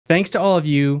Thanks to all of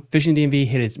you, Fishing DMV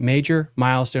hit its major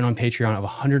milestone on Patreon of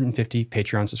 150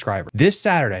 Patreon subscribers. This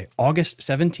Saturday, August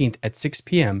 17th at 6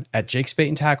 p.m. at Jake's Bait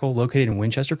and Tackle located in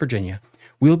Winchester, Virginia,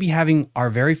 we'll be having our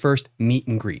very first meet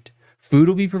and greet. Food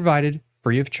will be provided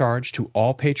free of charge to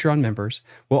all Patreon members.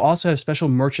 We'll also have special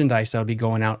merchandise that'll be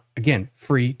going out, again,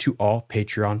 free to all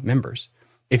Patreon members.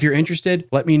 If you're interested,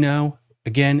 let me know.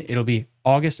 Again, it'll be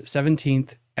August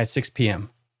 17th at 6 p.m.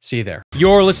 See you there.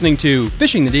 You're listening to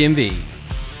Fishing the DMV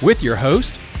with your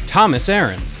host, Thomas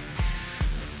Ahrens.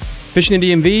 Fishing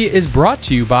the DMV is brought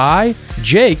to you by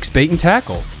Jake's Bait and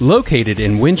Tackle, located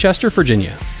in Winchester,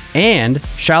 Virginia, and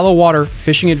Shallow Water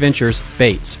Fishing Adventures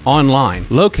Baits, online,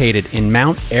 located in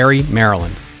Mount Airy,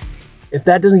 Maryland. If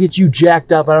that doesn't get you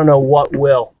jacked up, I don't know what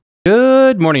will.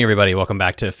 Good morning, everybody. Welcome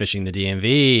back to Fishing the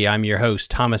DMV. I'm your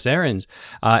host, Thomas Ahrens.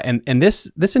 And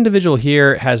this individual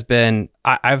here has been,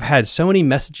 I've had so many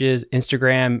messages,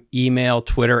 Instagram, email,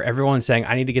 Twitter, everyone saying,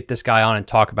 I need to get this guy on and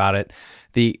talk about it.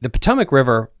 The Potomac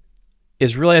River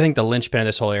is really, I think, the linchpin of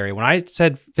this whole area. When I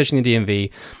said Fishing the DMV,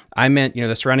 I meant,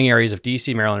 the surrounding areas of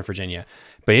DC, Maryland, and Virginia.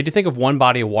 But you had to think of one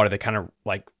body of water that kind of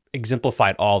like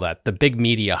exemplified all that. The big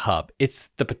media hub. It's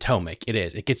the Potomac. It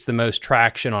is. It gets the most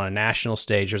traction on a national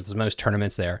stage. There's the most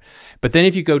tournaments there. But then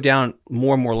if you go down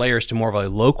more and more layers to more of a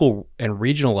local and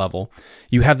regional level,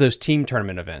 you have those team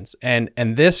tournament events. And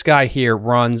this guy here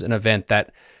runs an event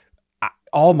that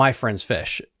all my friends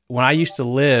fish. When I used to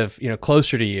live,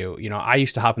 closer to you, I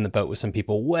used to hop in the boat with some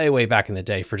people way back in the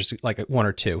day for just like one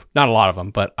or two. Not a lot of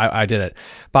them, but I did it.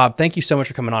 Bob, thank you so much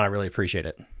for coming on. I really appreciate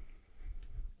it.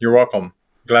 You're welcome.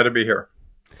 Glad to be here.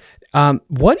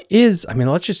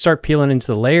 Let's just start peeling into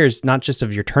the layers, not just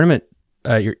of your tournament,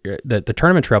 the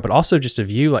tournament trail, but also just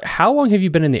of you. Like, how long have you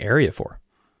been in the area for?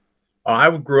 I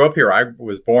grew up here. I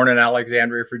was born in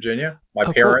Alexandria, Virginia. My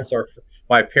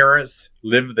parents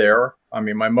lived there.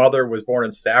 My mother was born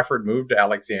in Stafford, moved to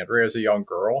Alexandria as a young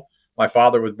girl. My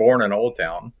father was born in Old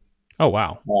Town. Oh,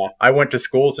 wow. I went to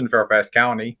schools in Fairfax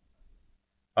County.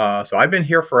 So I've been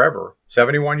here forever,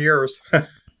 71 years.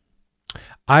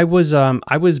 I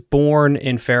was born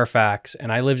in Fairfax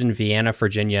and I lived in Vienna,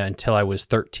 Virginia until I was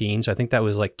 13. So I think that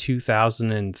was like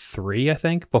 2003, I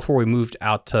think, before we moved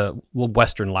out to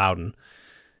Western Loudoun.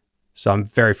 So I'm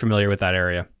very familiar with that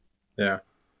area. Yeah.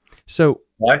 So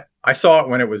I saw it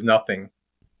when it was nothing.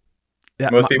 Yeah,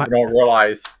 Most people don't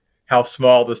realize how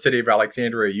small the city of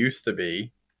Alexandria used to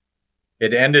be.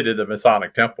 It ended at the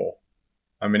Masonic Temple.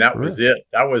 That was it.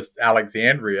 That was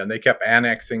Alexandria, and they kept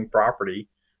annexing property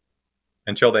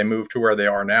until they moved to where they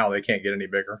are now. They can't get any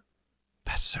bigger.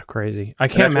 That's so crazy. I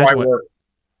can't imagine.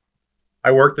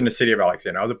 I worked in the city of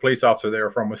Alexandria. I was a police officer there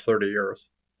for almost 30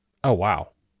 years. Oh, wow.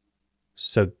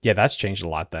 So, yeah, that's changed a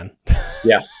lot then.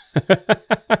 Yes.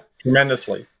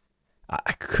 Tremendously.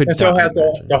 I couldn't. And so has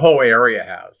the whole area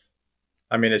has.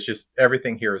 It's just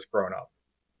everything here has grown up.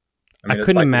 I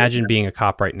couldn't imagine being a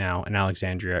cop right now in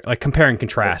Alexandria. Like compare and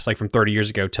contrast, like from 30 years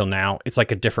ago till now, it's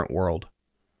like a different world.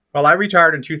 Well, I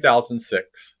retired in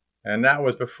 2006, and that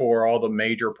was before all the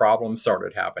major problems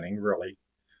started happening, really.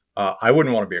 I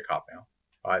wouldn't want to be a cop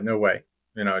now. No way.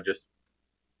 Just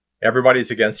everybody's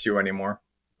against you anymore.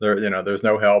 There's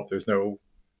no help. There's no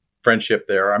friendship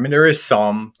there. There is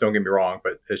some, don't get me wrong,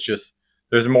 but it's just,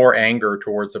 there's more anger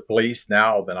towards the police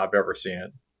now than I've ever seen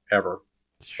it, ever.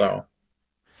 So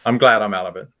I'm glad I'm out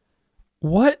of it.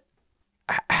 What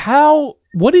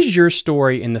is your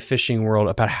story in the fishing world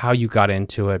about how you got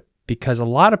into it? Because a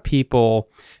lot of people,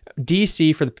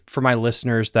 DC, for my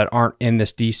listeners that aren't in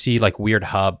this DC like weird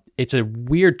hub, it's a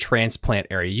weird transplant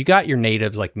area. You got your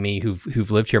natives like me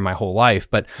who've lived here my whole life,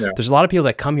 but there's a lot of people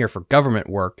that come here for government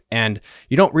work, and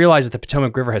you don't realize that the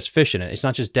Potomac River has fish in it. It's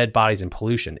not just dead bodies and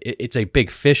pollution. It's a big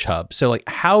fish hub. So like,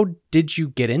 how did you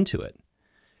get into it?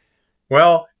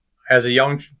 Well, as a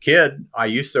young kid, I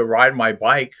used to ride my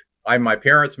bike. My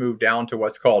parents moved down to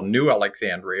what's called New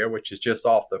Alexandria, which is just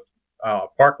off the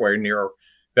parkway near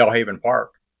Bellhaven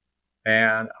Park.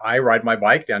 And I ride my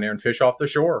bike down there and fish off the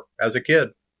shore as a kid.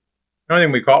 The only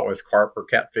thing we caught was carp or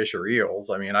catfish or eels.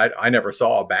 I never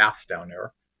saw a bass down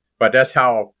there. But that's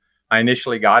how I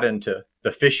initially got into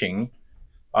the fishing.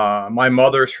 My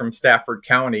mother's from Stafford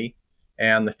County,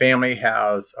 and the family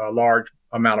has a large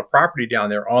amount of property down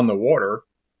there on the water.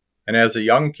 And as a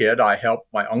young kid, I helped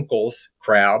my uncles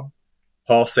crab,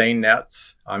 haul seine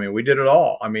nets. We did it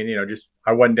all. I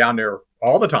wasn't down there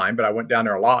all the time, but I went down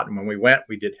there a lot. And when we went,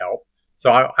 we did help.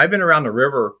 So I've been around the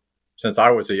river since I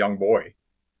was a young boy.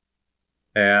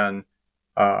 And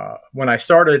when I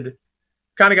started,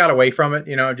 kind of got away from it,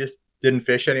 just didn't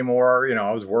fish anymore.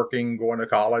 I was working, going to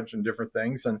college and different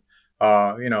things. And,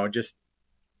 just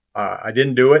I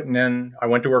didn't do it. And then I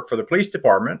went to work for the police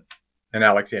department in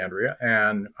Alexandria,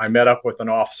 and I met up with an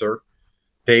officer,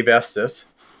 Dave Estes,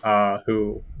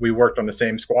 who we worked on the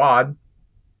same squad.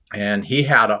 And he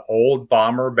had an old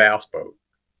bomber bass boat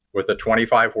with a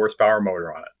 25 horsepower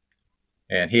motor on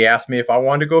it. And he asked me if I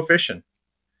wanted to go fishing.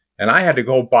 And I had to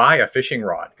go buy a fishing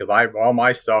rod because all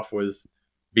my stuff was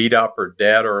beat up or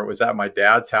dead, or it was at my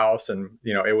dad's house. And,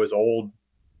 it was old,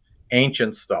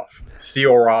 ancient stuff,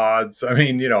 steel rods. I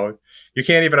mean, you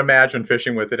can't even imagine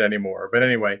fishing with it anymore. But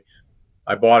anyway,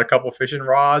 I bought a couple fishing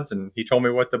rods, and he told me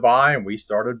what to buy, and we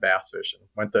started bass fishing.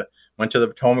 Went to the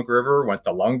Potomac River, went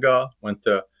to Lunga, went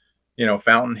to,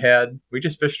 Fountainhead. We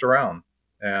just fished around.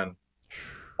 And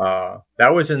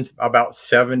that was in about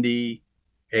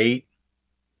 78,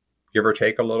 give or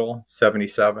take a little,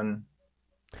 77.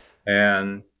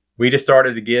 And we just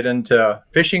started to get into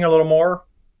fishing a little more.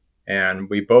 And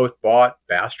we both bought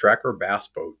Bass Tracker bass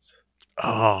boats.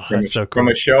 Oh, that's so cool. From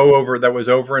a show that was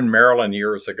over in Maryland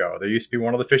years ago. There used to be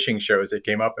one of the fishing shows that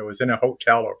came up. It was in a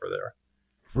hotel over there.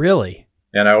 Really?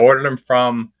 And I ordered them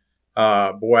from,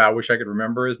 I wish I could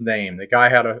remember his name. The guy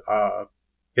had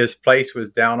his place was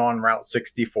down on Route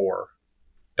 64.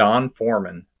 Don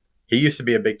Foreman. He used to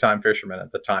be a big time fisherman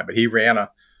at the time, but he ran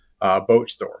a boat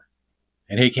store.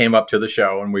 And he came up to the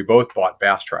show, and we both bought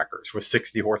Bass Trackers with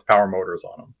 60 horsepower motors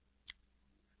on them.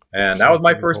 And that was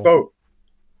my first boat.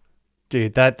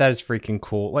 Dude, that is freaking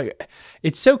cool. Like,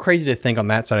 it's so crazy to think on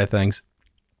that side of things.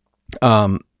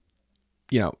 And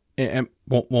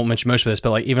won't mention most of this,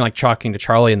 but like even like talking to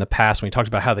Charlie in the past when we talked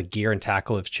about how the gear and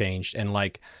tackle have changed, and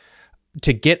like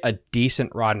to get a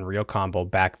decent rod and reel combo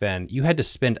back then, you had to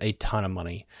spend a ton of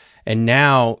money, and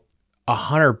now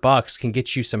 $100 can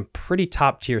get you some pretty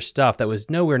top tier stuff that was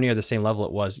nowhere near the same level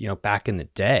it was, back in the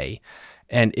day.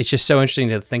 And it's just so interesting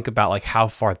to think about like how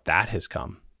far that has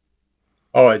come.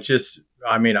 Oh, it's just,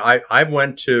 I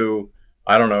went to,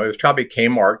 I don't know, it was probably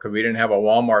Kmart because we didn't have a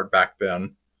Walmart back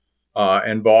then,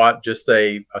 and bought just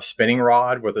a spinning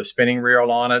rod with a spinning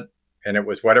reel on it. And it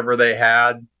was whatever they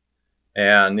had.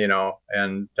 And,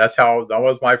 and that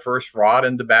was my first rod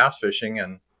into bass fishing.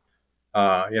 And,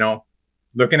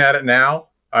 looking at it now,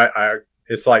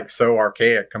 it's like so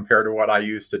archaic compared to what I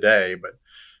use today. But,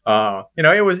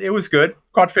 it was good.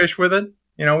 Caught fish with it.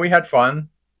 We had fun.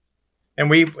 And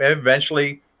we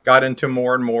eventually got into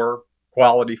more and more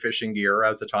quality fishing gear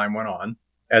as the time went on,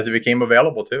 as it became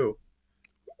available too.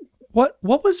 What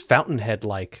was Fountainhead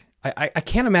like? I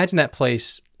can't imagine that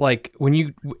place. Like when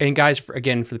you, and guys, for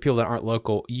the people that aren't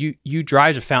local, you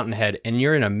drive to Fountainhead and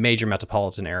you're in a major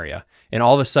metropolitan area, and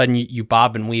all of a sudden you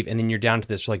bob and weave, and then you're down to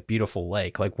this like beautiful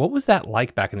lake. Like, what was that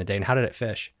like back in the day, and how did it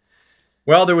fish?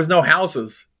 Well, there was no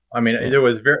houses. There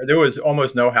was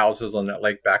almost no houses on that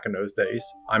lake back in those days.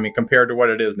 Compared to what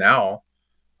it is now.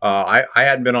 I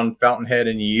hadn't been on Fountainhead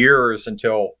in years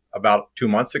until about 2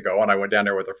 months ago, and I went down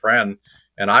there with a friend,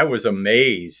 and I was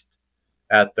amazed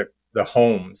at the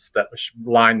homes that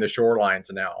line the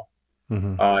shorelines now.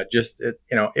 Mm-hmm.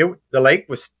 The lake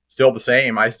was still the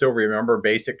same. I still remember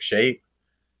basic shape,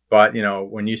 but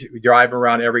when you drive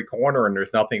around every corner and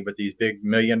there's nothing but these big $1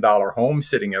 million homes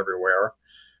sitting everywhere,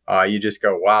 you just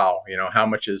go, wow, how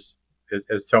much is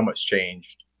so much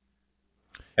changed.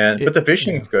 But the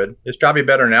fishing's good. It's probably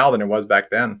better now than it was back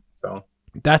then. So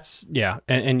that's,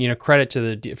 and credit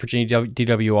to the Virginia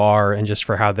DWR and just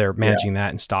for how they're managing that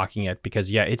and stocking it,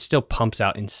 because it still pumps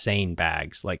out insane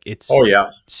bags. Like it's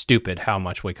stupid how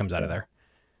much weight comes out of there.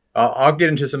 I'll get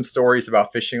into some stories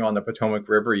about fishing on the Potomac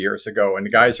River years ago, and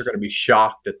the guys are going to be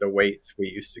shocked at the weights we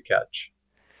used to catch.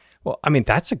 Well,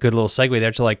 that's a good little segue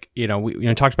there to like,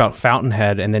 we talked about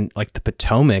Fountainhead and then like the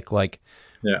Potomac, like,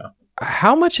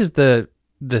 how much is the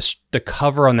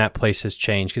cover on that place has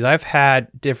changed? Because I've had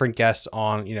different guests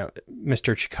on,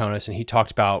 Mr. Chiconis, and he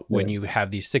talked about when you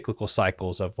have these cyclical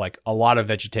cycles of like a lot of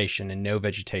vegetation and no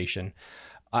vegetation.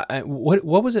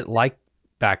 What was it like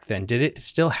back then? Did it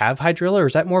still have hydrilla, or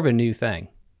is that more of a new thing?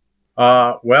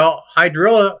 Well,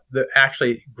 hydrilla,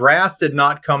 actually grass did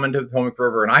not come into the Potomac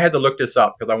River, and I had to look this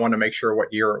up because I wanted to make sure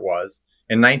what year it was.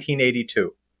 In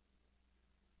 1982.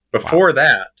 Before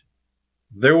that,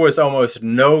 there was almost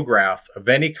no grass of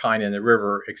any kind in the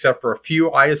river except for a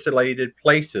few isolated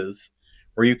places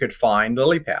where you could find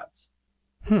lily pads.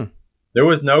 There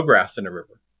was no grass in the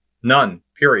river. None,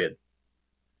 period.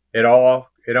 It all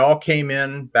came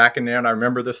in back in there, and I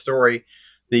remember the story.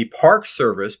 The Park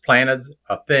Service planted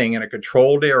a thing in a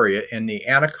controlled area in the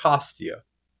Anacostia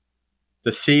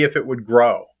to see if it would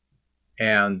grow,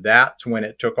 and that's when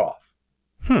it took off.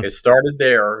 It started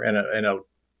there in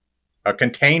a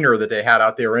container that they had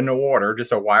out there in the water,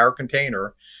 just a wire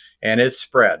container, and it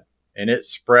spread. and it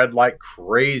spread like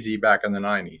crazy back in the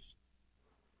 90s.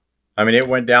 I mean, it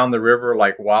went down the river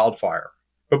like wildfire.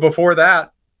 But before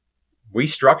that, we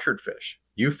structured fish.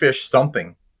 You fish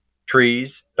something: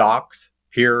 trees, docks,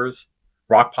 piers,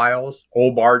 rock piles,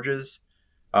 old barges.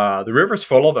 The river's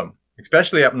full of them,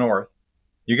 especially up north.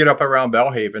 You get up around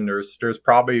Belhaven, there's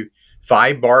probably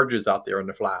 5 barges out there in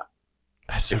the flat.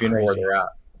 That's so if you know where crazy. they're at.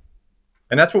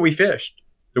 And that's what we fished.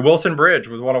 The Wilson Bridge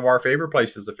was one of our favorite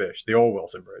places to fish, the old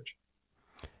Wilson Bridge.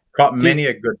 Caught many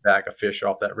a good bag of fish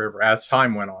off that river as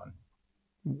time went on.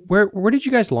 Where did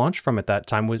you guys launch from at that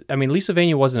time? Lisa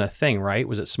Vania wasn't a thing, right?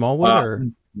 Was it Smallwood or?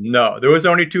 No, there was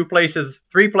only 3 places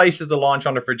to launch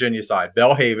on the Virginia side: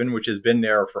 Belhaven, which has been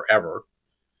there forever,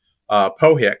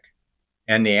 Pohick,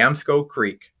 and the Amsco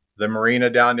Creek, the marina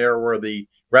down there where the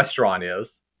restaurant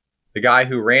is. The guy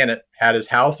who ran it had his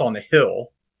house on the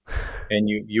hill, and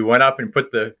you went up and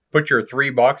put your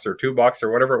 $3 or $2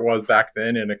 or whatever it was back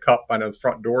then in a cup on his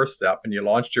front doorstep, and you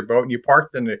launched your boat and you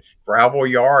parked in the gravel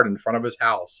yard in front of his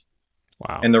house.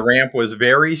 Wow! And the ramp was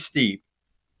very steep,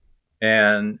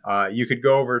 and you could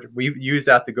go over. We used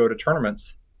that to go to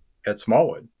tournaments at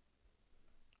Smallwood.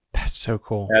 That's so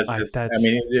cool. There was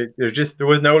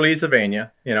no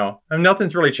Lisavania, and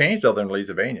nothing's really changed other than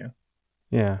Lisavania.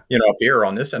 Yeah. Up here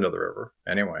on this end of the river.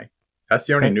 Anyway, that's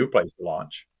the only new place to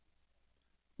launch.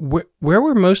 Where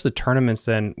were most of the tournaments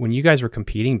then when you guys were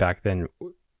competing back then?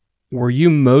 Were you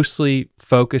mostly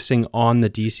focusing on the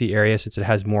DC area since it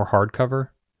has more hardcover?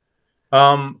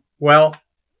 Well,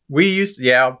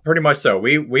 pretty much so.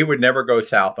 We would never go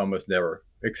south, almost never,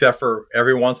 except for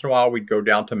every once in a while we'd go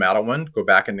down to Mattawan, go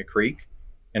back in the creek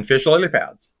and fish lily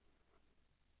pads.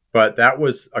 But that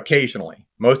was occasionally.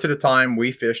 Most of the time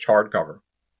we fished hardcover.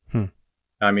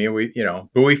 I mean,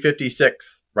 Buoy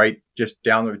 56, right? Just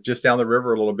down the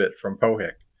river a little bit from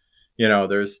Pohick.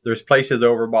 There's places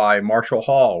over by Marshall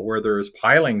Hall where there's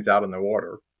pilings out in the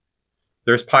water.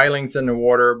 There's pilings in the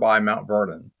water by Mount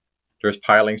Vernon. There's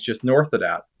pilings just north of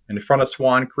that. In front of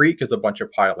Swan Creek is a bunch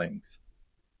of pilings.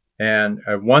 And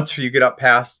once you get up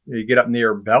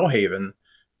near Belhaven,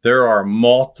 there are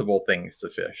multiple things to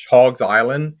fish. Hogs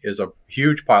Island is a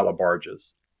huge pile of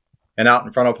barges. And out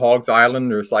in front of Hogs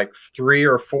Island, there's like 3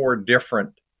 or 4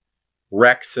 different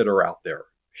wrecks that are out there.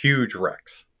 Huge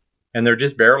wrecks. And they're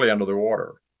just barely under the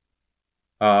water.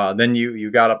 Then you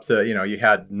got up to, you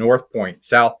had North Point,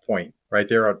 South Point, right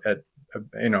there at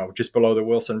just below the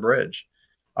Wilson Bridge.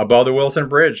 Above the Wilson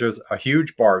Bridge, there's a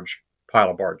huge pile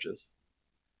of barges.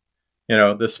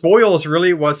 The spoils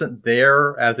really wasn't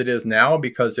there as it is now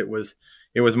because it was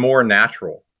more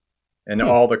natural, and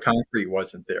all the concrete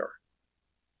wasn't there.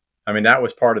 I mean, that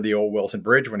was part of the old Wilson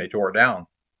Bridge when they tore it down.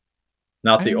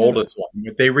 Not the oldest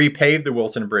one. They repaved the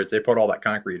Wilson Bridge. They put all that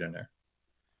concrete in there.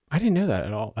 I didn't know that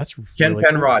at all. That's Ken really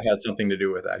Penrod cool. had something to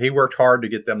do with that. He worked hard to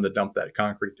get them to dump that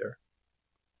concrete there.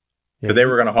 Yeah, Because they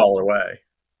were going to haul it away.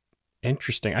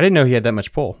 Interesting. I didn't know he had that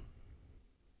much pull.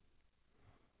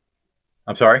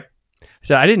 I'm sorry?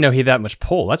 So I didn't know he had that much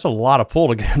pull. That's a lot of pull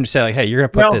to get him to say, like, hey, you're going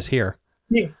to put this here.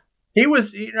 He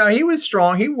was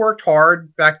strong. He worked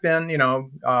hard back then,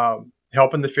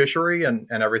 helping the fishery and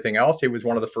everything else. He was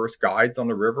one of the first guides on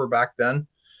the river back then.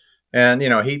 And,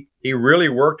 he really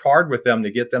worked hard with them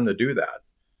to get them to do that.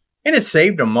 And it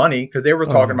saved them money because they were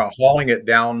talking about hauling it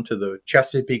down to the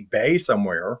Chesapeake Bay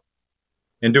somewhere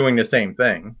and doing the same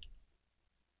thing.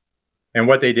 And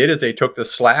what they did is they took the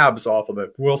slabs off of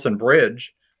the Wilson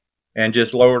Bridge and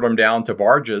just lowered them down to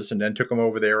barges and then took them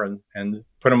over there and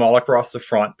put them all across the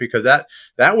front, because that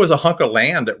was a hunk of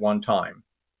land at one time.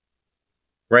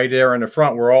 Right there in the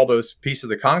front where all those pieces of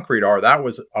the concrete are, that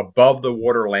was above the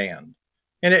water land.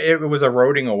 And it was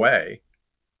eroding away.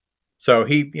 So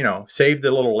he, saved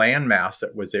the little land mass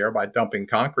that was there by dumping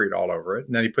concrete all over it.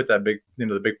 And then he put that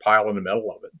the big pile in the middle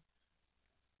of it.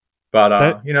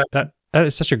 But, that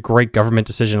is such a great government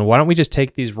decision. Why don't we just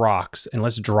take these rocks and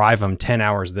let's drive them 10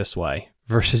 hours this way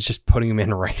versus just putting them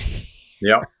in right here?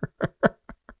 Yeah.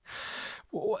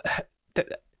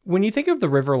 When you think of the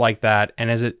river like that, and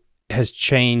as it has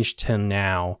changed to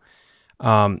now,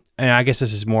 and I guess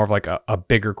this is more of like a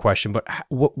bigger question, but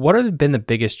what have been the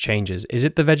biggest changes? Is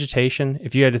it the vegetation?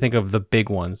 If you had to think of the big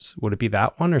ones, would it be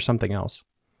that one or something else?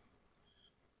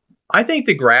 I think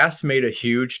the grass made a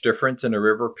huge difference in the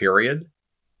river, period.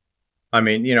 I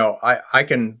mean,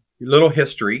 little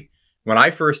history. When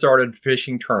I first started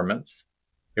fishing tournaments,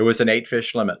 it was an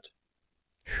 8-fish limit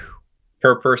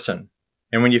per person.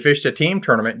 And when you fished a team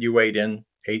tournament, you weighed in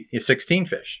 16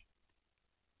 fish.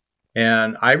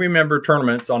 And I remember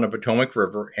tournaments on the Potomac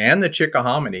River and the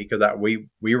Chickahominy, because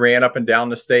we ran up and down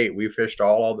the state. We fished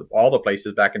all the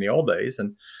places back in the old days.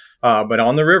 And but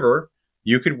on the river,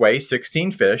 you could weigh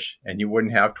 16 fish and you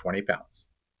wouldn't have 20 pounds.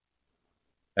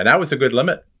 And that was a good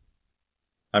limit.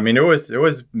 I mean, it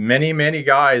was many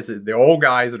guys, the old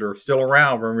guys that are still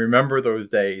around, will remember those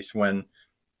days when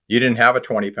you didn't have a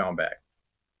 20-pound bag.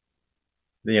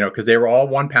 You know, because they were all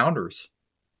 1-pounders.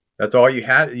 That's all you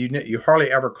had. You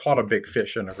hardly ever caught a big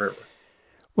fish in a river.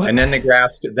 What? And then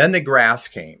the grass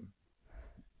came.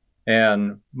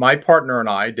 And my partner and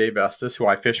I, Dave Estes, who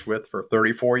I fished with for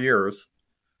 34 years,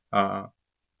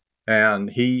 and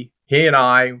he and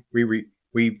I,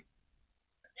 we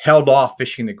held off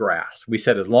fishing the grass. We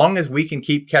said, as long as we can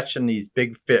keep catching these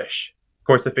big fish, of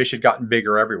course, the fish had gotten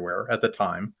bigger everywhere at the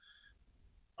time,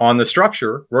 on the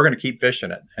structure, we're going to keep fishing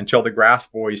it until the grass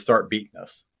boys start beating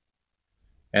us.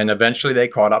 And eventually they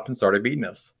caught up and started beating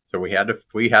us. So we had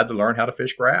to learn how to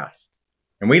fish grass.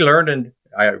 And we learned in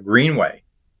Greenway.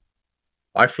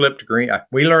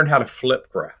 We learned how to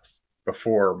flip grass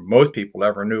before most people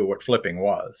ever knew what flipping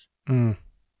was. Mm.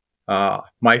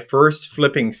 My first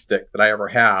flipping stick that I ever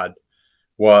had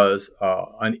was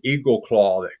an Eagle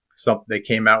Claw they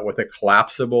came out with a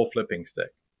collapsible flipping stick.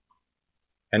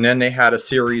 And then they had a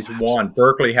Series 1.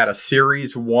 Berkeley had a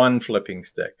Series 1 flipping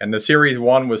stick. And the Series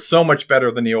 1 was so much better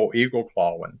than the old Eagle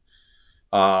Claw one.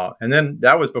 And then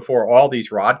that was before all these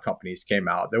rod companies came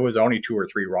out. There was only 2 or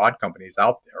 3 rod companies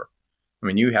out there. I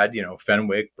mean, you had,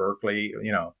 Fenwick, Berkeley,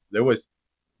 there was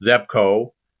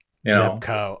Zebco.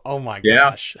 Zebco. Oh my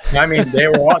gosh. I mean, they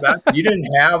were all that. You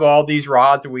didn't have all these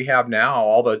rods that we have now,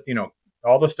 all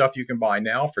the stuff you can buy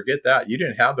now. Forget that. You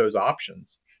didn't have those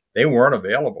options. They weren't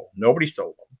available. Nobody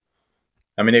sold them.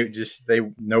 I mean,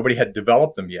 nobody had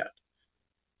developed them yet.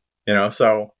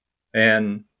 So,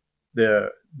 and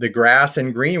the grass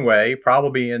in Greenway,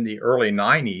 probably in the early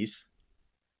 90s,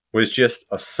 was just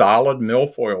a solid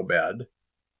milfoil bed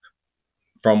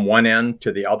from one end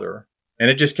to the other. And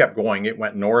it just kept going. It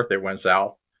went north, it went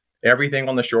south. Everything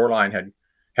on the shoreline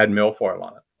had milfoil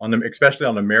on it. Especially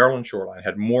on the Maryland shoreline,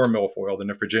 had more milfoil than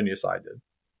the Virginia side did.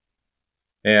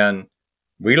 And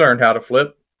we learned how to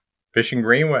flip fishing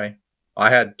Greenway. I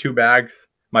had 2 bags.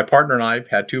 My partner and I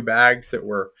had 2 bags that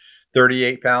were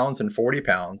 38 pounds and 40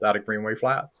 pounds out of Greenway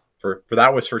Flats.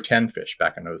 That was for 10 fish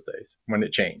back in those days when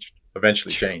it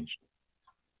eventually changed.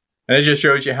 And it just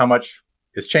shows you how much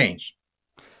has changed.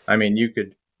 I mean,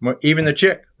 even the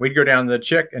Chick, we'd go down to the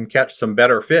Chick and catch some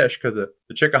better fish because the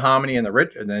Chickahominy and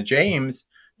the James,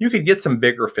 you could get some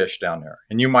bigger fish down there.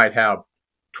 And you might have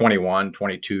 21,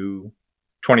 22,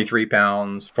 23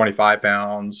 pounds, 25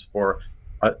 pounds, or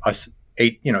a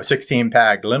 16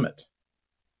 pag limit.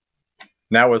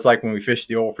 And that was like when we fished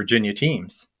the old Virginia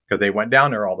Teams, because they went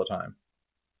down there all the time.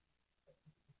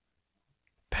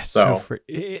 That's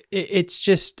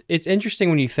it's interesting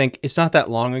when you think it's not that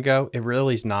long ago. It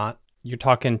really is not. You're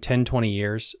talking 10, 20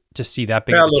 years to see that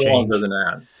big of a change. A little longer than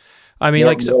that. I mean,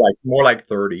 more like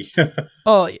 30.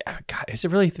 Oh, yeah. God, has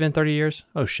it really been 30 years?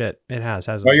 Oh, shit. It has,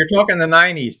 hasn't it? Well, you're talking the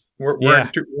 90s. We're in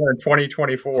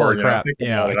 2024. Holy crap.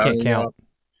 Yeah, I can't count.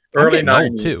 Early 90s.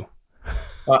 Old too.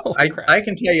 I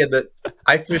can tell you that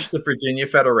I fished the Virginia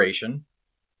Federation.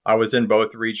 I was in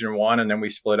both Region 1, and then we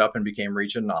split up and became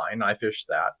Region 9. I fished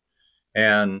that.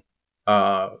 And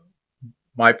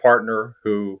my partner,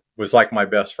 who was like my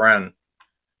best friend,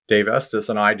 Dave Estes,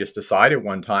 and I just decided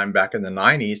one time back in the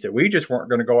 90s that we just weren't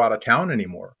going to go out of town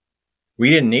anymore. We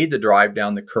didn't need to drive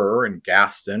down the Kerr and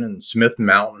Gaston and Smith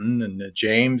Mountain and the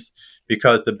James,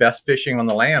 because the best fishing on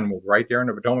the land was right there in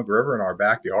the Potomac River in our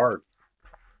backyard.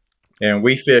 And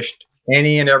we fished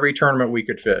any and every tournament we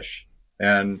could fish.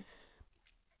 And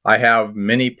I have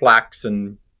many plaques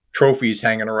and trophies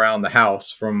hanging around the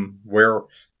house from where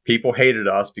people hated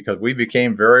us because we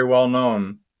became very well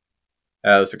known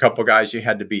as a couple of guys you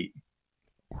had to beat.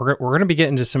 We're going to be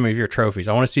getting to some of your trophies.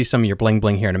 I want to see some of your bling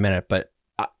bling here in a minute. But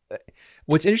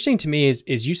what's interesting to me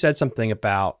is you said something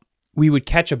about we would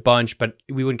catch a bunch, but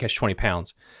we wouldn't catch 20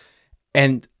 pounds.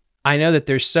 And I know that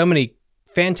there's so many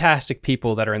fantastic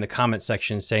people that are in the comment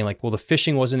section saying like, well, the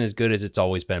fishing wasn't as good as it's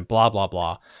always been, blah, blah,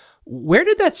 blah. Where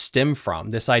did that stem from?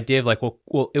 This idea of like,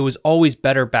 well, it was always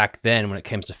better back then when it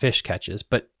comes to fish catches,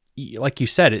 but like you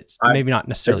said, it's maybe not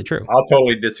necessarily true. I'll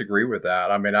totally disagree with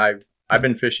that. I mean, I've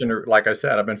been fishing, like I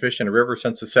said, I've been fishing the river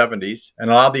since the 70s.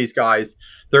 And a lot of these guys,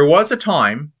 there was a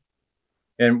time,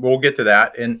 and we'll get to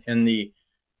that, in the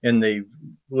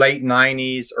late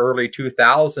 90s, early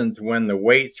 2000s, when the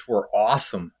weights were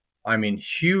awesome. I mean,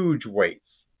 huge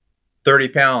weights, 30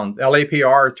 pound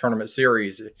LAPR tournament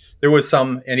series. There was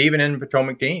some, and even in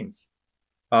Potomac Teams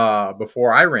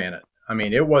before I ran it. I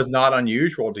mean, it was not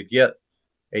unusual to get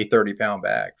a 30-pound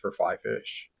bag for 5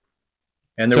 fish.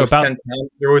 And there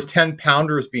was 10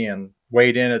 pounders being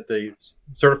weighed in at the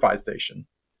certified station.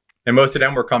 And most of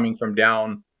them were coming from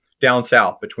down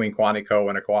south between Quantico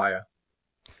and Aquia.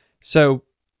 So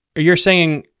you're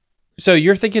saying, so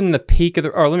you're thinking the peak of the,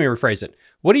 or let me rephrase it.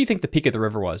 What do you think the peak of the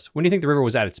river was? When do you think the river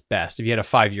was at its best if you had a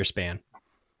 5-year span?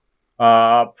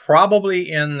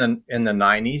 Probably in the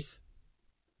 90s,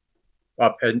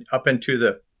 up into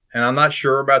the, and I'm not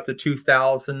sure about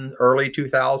the early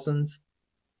 2000s.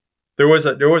 There was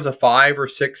a 5 or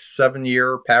 6, 7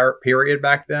 year period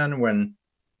back then when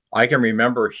I can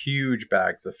remember huge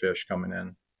bags of fish coming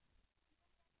in.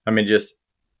 I mean, just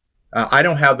I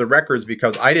don't have the records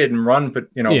because I didn't run,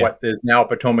 what is now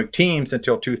Potomac Teams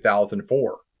until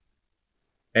 2004,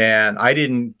 and I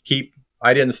didn't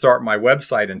start my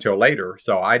website until later,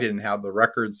 so I didn't have the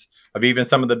records of even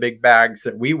some of the big bags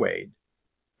that we weighed.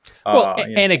 Well,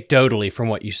 anecdotally, from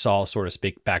what you saw, so to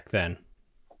speak, back then.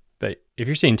 But if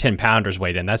you're seeing 10-pounders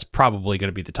weighed in, that's probably going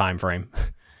to be the time frame.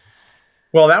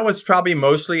 Well, that was probably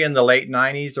mostly in the late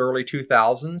 90s, early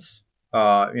 2000s.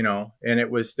 And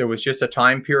there was just a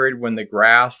time period when the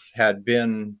grass had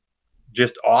been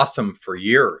just awesome for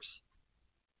years.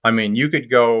 I mean, you could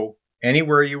go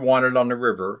anywhere you wanted on the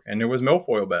river and there was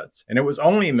milfoil beds, and it was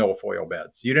only milfoil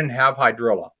beds. You didn't have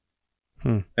hydrilla.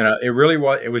 And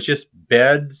it was just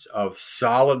beds of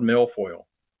solid milfoil,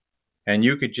 and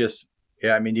you could just,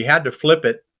 you had to flip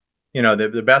it.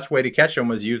 The best way to catch them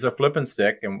was use a flipping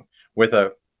stick and with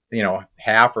a, 1/2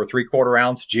 or 3/4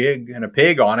 ounce jig and a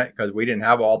pig on it, because we didn't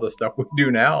have all the stuff we do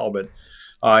now. But,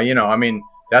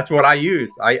 that's what I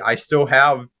used. I still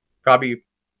have probably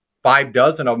 5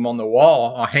 dozen of them on the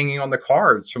wall hanging on the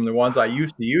cards from the ones I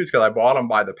used to use because I bought them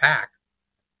by the pack.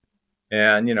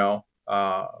 And,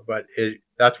 but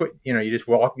that's what, you just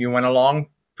you went along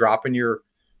dropping your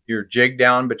jig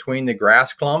down between the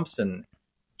grass clumps and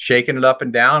shaking it up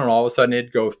and down, and all of a sudden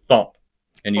it'd go thump,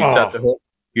 and you'd set the hook.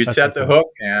 You'd set the hook,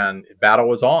 and battle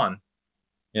was on.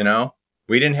 We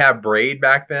didn't have braid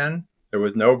back then. There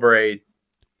was no braid.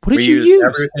 What did you use?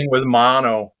 Everything was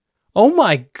mono. Oh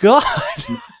my God.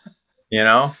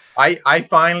 I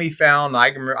finally found,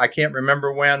 I can't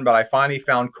remember when, but I finally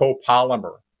found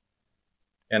copolymer.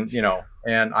 And,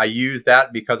 and I used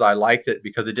that because I liked it,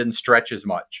 because it didn't stretch as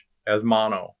much as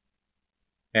mono.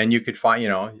 And you could find,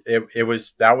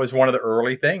 that was one of the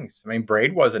early things. I mean,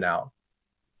 braid wasn't out.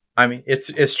 I mean,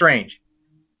 it's strange.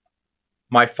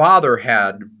 My father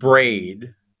had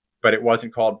braid, but it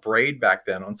wasn't called braid back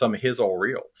then on some of his old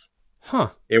reels.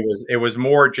 Huh. It was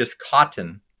more just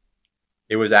cotton.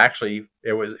 It was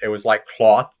like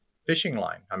cloth fishing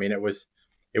line. I mean, it was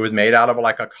made out of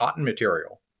like a cotton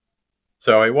material.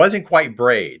 So it wasn't quite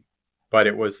braid, but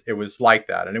it was like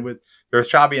that. And there's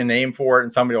probably a name for it,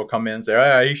 and somebody will come in and say,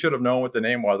 "Oh, he should have known what the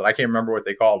name was." I can't remember what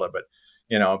they called it, but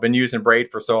I've been using braid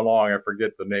for so long, I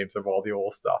forget the names of all the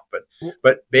old stuff.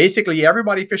 But basically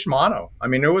everybody fished mono. I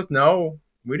mean,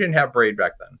 we didn't have braid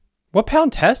back then. What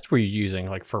pound test were you using,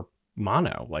 like, for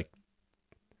mono? Like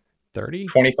 30?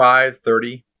 25,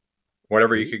 30,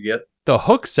 whatever you could get. The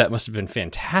hook set must have been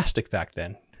fantastic back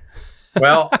then.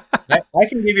 Well, I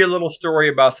can give you a little story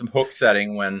about some hook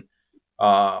setting. When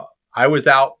I was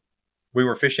out, we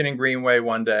were fishing in Greenway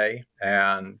one day,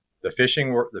 and the fish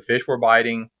were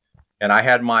biting, and I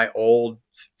had my old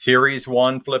Series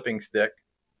 1 flipping stick,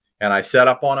 and I set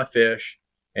up on a fish,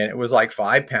 and it was like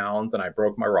 5 pounds, and I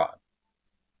broke my rod,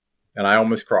 and I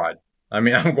almost cried. I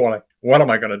mean, I'm going, what am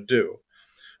I going to do?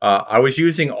 I was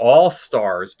using All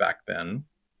Stars back then,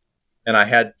 and I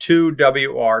had 2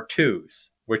 WR2s,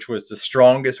 which was the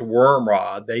strongest worm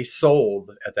rod they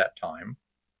sold at that time.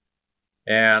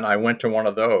 And I went to one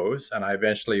of those, and I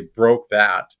eventually broke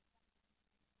that.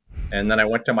 And then I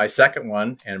went to my second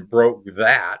one and broke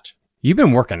that. You've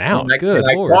been working out. Good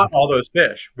Lord. I caught all those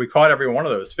fish. We caught every one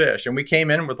of those fish. And we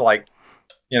came in with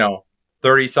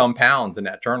 30 some pounds in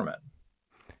that tournament.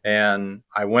 And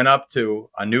I went up to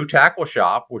a new tackle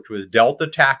shop, which was Delta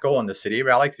Tackle in the city of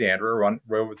Alexandria,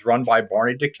 where it was run by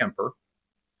Barney DeKemper.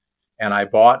 And I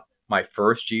bought my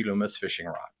first G. Loomis fishing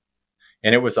rod.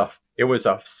 And it was a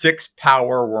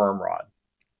 6-power worm rod.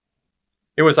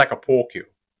 It was like a pool cue.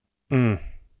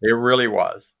 It really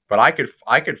was. But I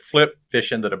could flip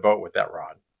fish into the boat with that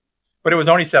rod. But it was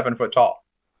only 7 foot tall.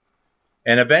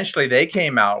 And eventually they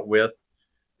came out with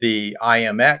the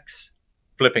IMX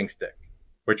flipping stick,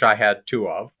 which I had 2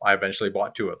 of. I eventually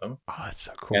bought 2 of them. Oh, that's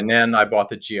so cool. And then I bought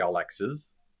the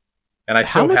GLXs. And I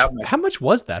how much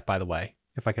was that, by the way,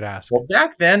 if I could ask? Well,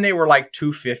 back then they were like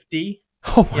 $250.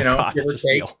 Oh my God, that's a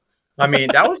steal. I mean,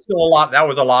 that was still a lot. That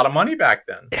was a lot of money back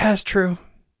then. Yeah, that's true.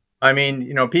 I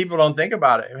mean, people don't think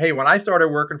about it. Hey, when I started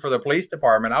working for the police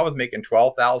department, I was making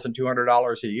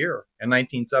 $12,200 a year in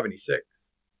 1976.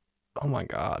 Oh my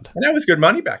God. And that was good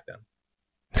money back then.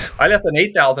 I left an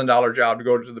 $8,000 job to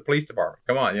go to the police department.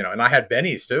 Come on, and I had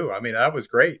bennies too. I mean, that was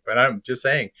great. But I'm just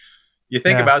saying, you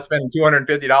think about spending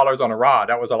 $250 on a rod.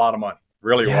 That was a lot of money.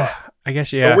 Really was. I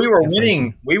guess, yeah. But we were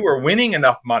winning. We were winning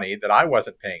enough money that I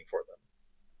wasn't paying for them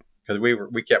because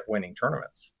we kept winning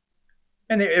tournaments,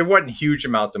 and it wasn't huge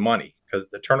amounts of money because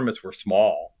the tournaments were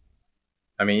small.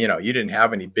 I mean, you didn't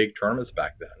have any big tournaments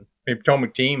back then. I mean,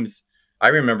 Potomac Teams. I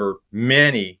remember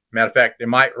many. Matter of fact, in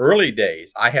my early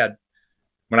days,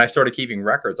 when I started keeping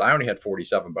records, I only had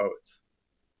 47 boats.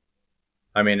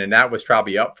 I mean, and that was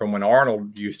probably up from when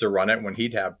Arnold used to run it when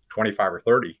he'd have 25 or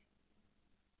 30.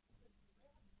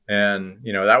 And,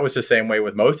 that was the same way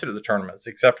with most of the tournaments,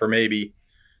 except for maybe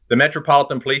the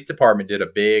Metropolitan Police Department did a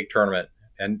big tournament,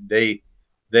 and they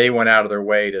went out of their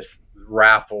way to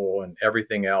raffle and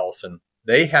everything else. And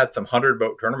they had some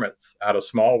 100-boat tournaments out of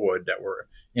Smallwood that were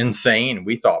insane.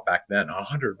 We thought back then,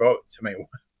 100 boats. I mean,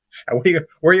 where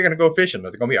are you going to go fishing?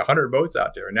 There's going to be 100 boats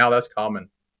out there. And now that's common.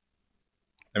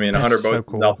 I mean, 100 boats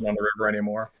is nothing on the river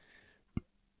anymore.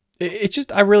 It's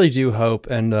just, I really do hope,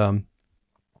 and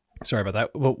sorry about that.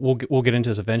 We'll get into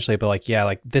this eventually, but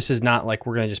this is not like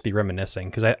we're going to just be reminiscing,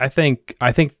 because I think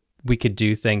we could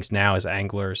do things now as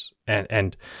anglers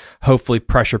and hopefully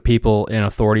pressure people in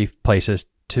authority places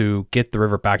to get the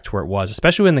river back to where it was,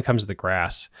 especially when it comes to the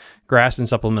grass and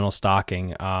supplemental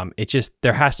stocking.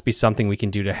 There has to be something we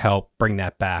can do to help bring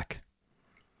that back.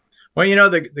 Well,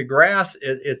 the grass,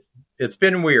 it's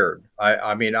been weird.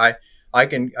 I mean, I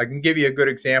can give you a good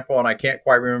example, and I can't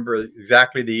quite remember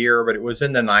exactly the year, but it was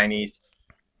in the 90s.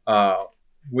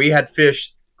 We had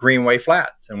fished Greenway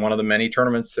Flats in one of the many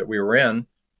tournaments that we were in,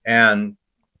 and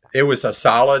it was a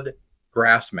solid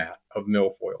grass mat of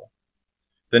milfoil.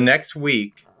 The next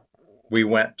week, we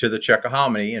went to the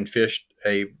Chickahominy and fished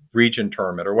a region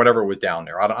tournament or whatever was down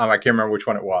there. I can't remember which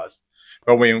one it was.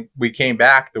 But when we came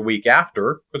back the week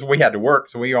after, because we had to work,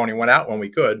 so we only went out when we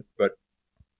could, but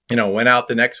went out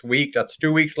the next week. That's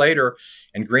 2 weeks later,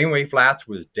 and Greenway Flats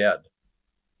was dead.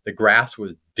 The grass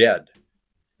was dead.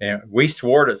 And we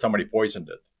swore that somebody poisoned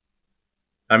it.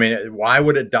 I mean, why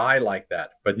would it die like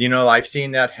that? But, I've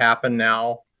seen that happen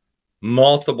now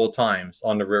multiple times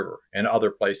on the river and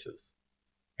other places.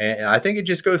 And I think it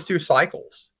just goes through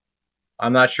cycles.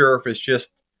 I'm not sure if it's just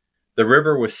the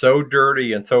river was so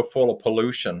dirty and so full of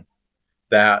pollution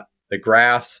that the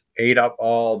grass ate up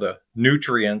all the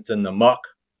nutrients and the muck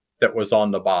that was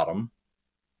on the bottom.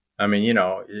 I mean,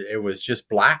 it was just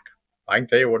black. I can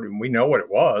tell you we know what it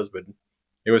was, but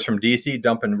it was from DC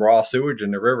dumping raw sewage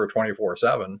in the river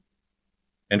 24/7.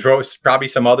 And probably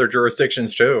some other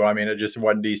jurisdictions too. I mean, it just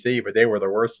wasn't DC, but they were the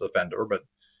worst offender.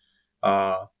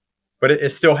 But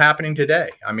it's still happening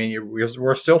today. I mean,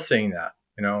 we're still seeing that.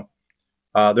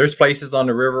 There's places on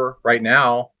the river right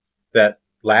now that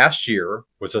last year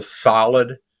was a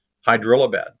solid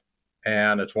hydrilla bed,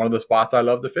 and it's one of the spots I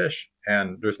love to fish.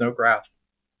 And there's no grass.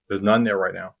 There's none there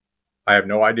right now. I have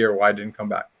no idea why it didn't come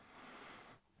back.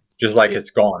 Just like it's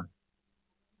gone.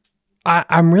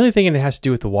 I'm really thinking it has to do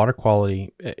with the water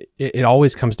quality. It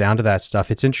always comes down to that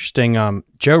stuff. It's interesting.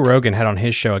 Joe Rogan had on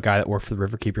his show a guy that worked for the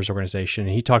River Keepers organization,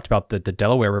 and he talked about the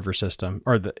Delaware River system,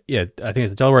 I think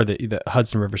it's the Delaware, the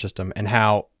Hudson River system, and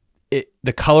how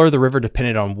the color of the river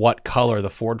depended on what color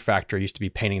the Ford factory used to be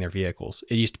painting their vehicles.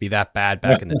 It used to be that bad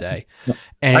back in the day.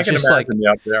 And I can imagine you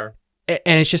out there.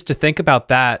 And it's just to think about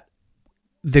that.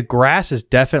 The grass is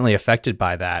definitely affected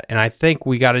by that. And I think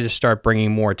we got to just start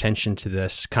bringing more attention to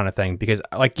this kind of thing, because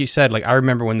like you said, I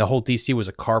remember when the whole DC was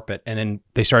a carpet, and then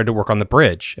they started to work on the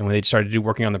bridge. And when they started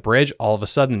working on the bridge, all of a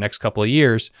sudden, the next couple of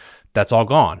years, that's all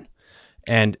gone.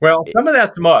 And some of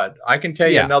that's mud. I can tell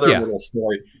you another little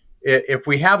story. If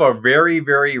we have a very,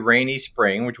 very rainy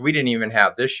spring, which we didn't even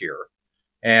have this year,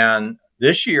 and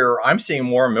this year I'm seeing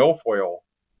more milfoil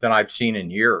than I've seen in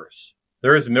years.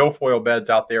 There is milfoil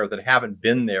beds out there that haven't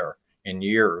been there in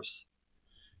years.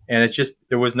 And it's just,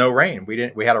 there was no rain.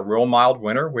 We had a real mild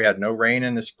winter. We had no rain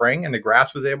in the spring, and the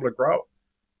grass was able to grow.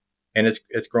 And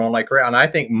it's growing like crazy. And I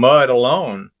think mud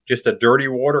alone, just the dirty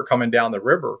water coming down the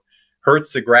river,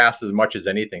 hurts the grass as much as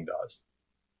anything does.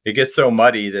 It gets so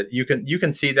muddy that you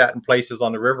can see that in places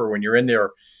on the river when you're in there.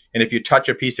 And if you touch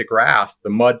a piece of grass, the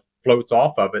mud floats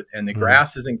off of it, and the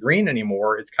grass isn't green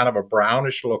anymore. It's kind of a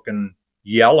brownish looking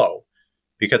yellow,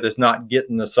 because it's not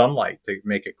getting the sunlight to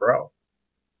make it grow.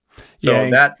 So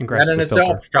that in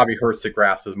itself probably hurts the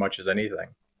grass as much as anything.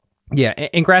 Yeah,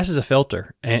 and grass is a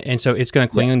filter, and so it's going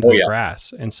to cling into the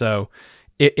grass. And so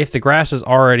if the grass is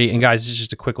already, and guys, this is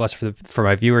just a quick lesson for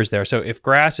my viewers there. So if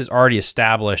grass is already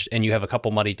established and you have a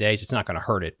couple muddy days, it's not going to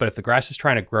hurt it. But if the grass is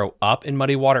trying to grow up in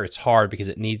muddy water, it's hard because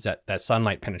it needs that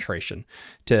sunlight penetration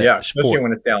to especially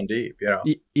when it's down deep.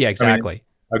 Yeah, exactly.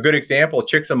 I mean, a good example,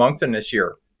 Chicks-a-Monckton this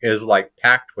year is like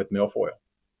packed with milfoil.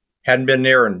 Hadn't been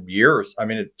there in years. I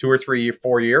mean, 2 or 3,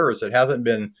 4 years, it hasn't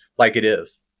been like it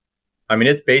is. I mean,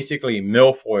 it's basically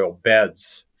milfoil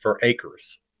beds for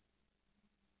acres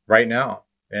right now.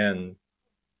 And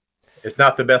it's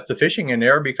not the best of fishing in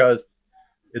there because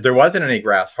there wasn't any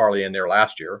grass hardly in there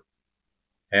last year.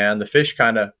 And the fish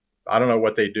kind of, I don't know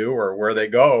what they do or where they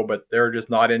go, but they're just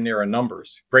not in there in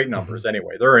numbers, great numbers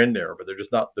anyway. They're in there, but they're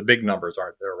just not, the big numbers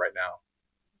aren't there right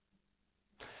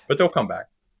now. But they'll come back.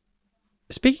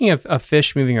 Speaking of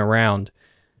fish moving around,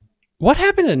 what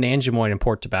happened to Nanjemoy and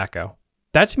Port Tobacco?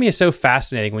 That to me is so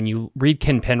fascinating when you read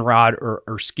Ken Penrod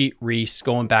or Skeet Reese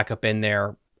going back up in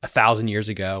there 1,000 years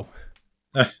ago.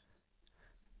 Well,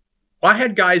 I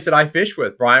had guys that I fished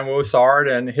with. Brian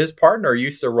Wosard and his partner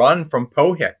used to run from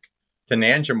Pohick to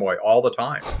Nanjemoy all the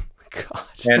time. Oh my God.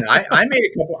 And I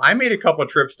made a couple of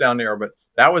trips down there, but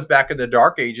that was back in the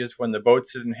dark ages when the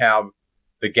boats didn't have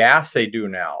the gas they do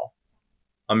now.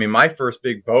 I mean, my first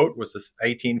big boat was this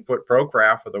 18-foot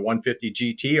Procraft with a 150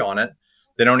 GT on it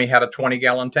that only had a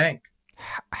 20-gallon tank.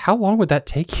 How long would that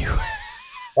take you?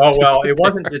 Oh, well, it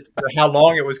wasn't how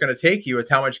long it was going to take you. It's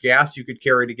how much gas you could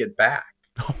carry to get back.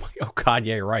 Oh God,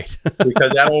 yeah, you're right.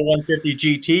 Because that old 150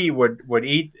 GT would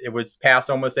eat, it would pass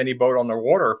almost any boat on the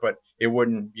water, but you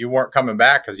weren't coming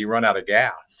back because you run out of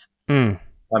gas.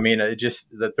 I mean, it just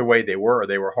the way they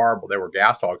were horrible. They were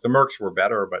gas hogs. The Mercs were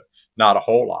better, but not a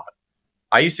whole lot.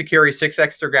 I used to carry 6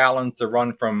 extra gallons to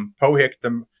run from Pohick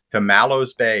to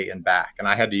Mallows Bay and back, and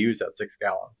I had to use that 6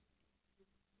 gallons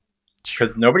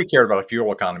because nobody cared about a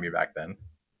fuel economy back then.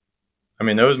 I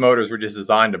mean, those motors were just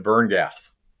designed to burn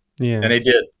gas. Yeah, and they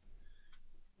did.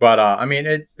 But I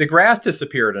mean, the grass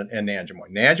disappeared in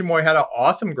Nanjemoy. Nanjemoy had an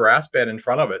awesome grass bed in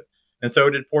front of it, and so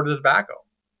did Port Tobacco.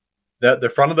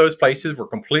 The front of those places were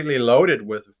completely loaded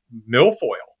with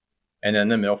milfoil, and then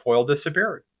the milfoil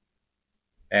disappeared.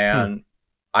 And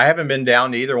I haven't been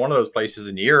down to either one of those places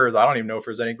in years. I don't even know if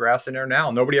there's any grass in there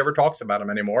now. Nobody ever talks about them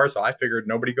anymore, so I figured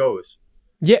nobody goes.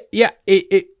 Yeah.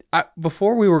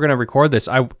 Before we were going to record this,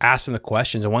 I asked them the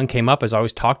questions, and one came up as I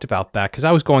always talked about that because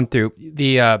I was going through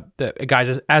the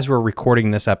guys as we're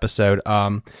recording this episode.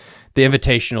 The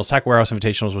invitationals, Taqueros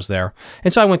Invitationals was there,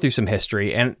 and so I went through some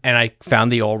history, and I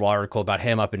found the old article about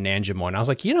him up in Nanjemoy, and I was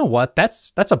like, you know what,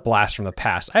 that's a blast from the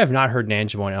past. I have not heard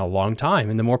Nanjemoy in a long time,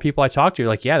 and the more people I talk to,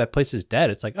 like, yeah, that place is dead.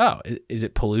 It's like, oh, is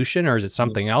it pollution or is it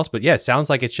something else? But yeah, it sounds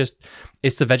like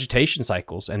it's the vegetation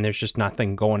cycles, and there's just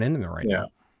nothing going in there right now.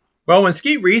 Well, when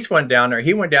Skeet Reese went down there,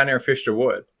 he went down there and fished the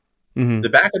wood. The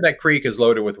back of that creek is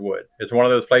loaded with wood. It's one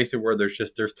of those places where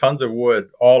there's tons of wood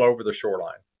all over the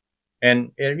shoreline.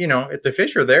 And you know, if the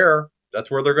fish are there,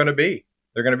 that's where they're going to be.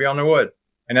 They're going to be on the wood.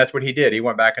 And that's what he did. He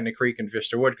went back in the creek and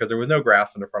fished the wood because there was no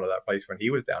grass in the front of that place when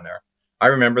he was down there. I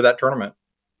remember that tournament.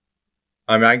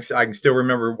 I mean, I can still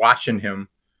remember watching him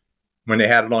when they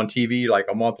had it on TV like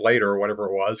a month later or whatever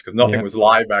it was, because nothing was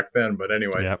live back then. But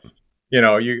anyway, you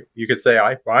know, you could say,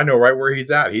 I know right where he's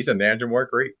at. He's in Nanjemoy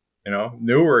Creek, you know,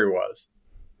 knew where he was.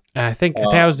 And I think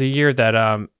that was the year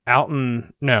that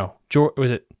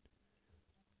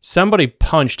somebody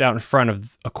punched out in front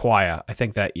of Aquia, I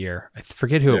think that year. I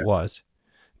forget who it was.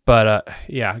 But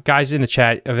yeah, guys in the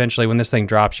chat, eventually when this thing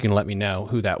drops, you can let me know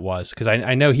who that was. Because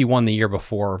I know he won the year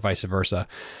before or vice versa.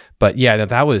 But yeah,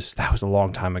 that was a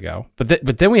long time ago.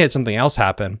 But then we had something else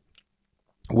happen,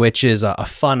 which is a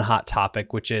fun hot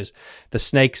topic, which is the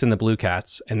snakes and the blue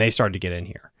cats. And they started to get in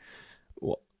here.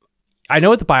 Well, I know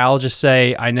what the biologists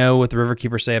say. I know what the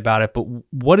riverkeepers say about it. But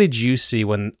what did you see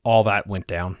when all that went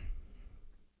down?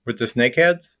 With the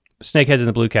snakeheads? Snakeheads and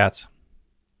the blue cats.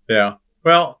 Yeah.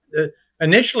 Well,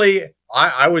 initially,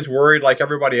 I was worried like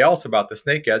everybody else about the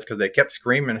snakeheads because they kept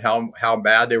screaming how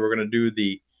bad they were going to do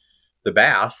the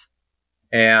bass.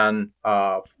 And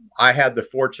I had the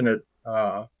fortunate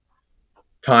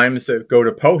times to go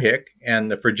to Pohick,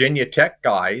 and the Virginia Tech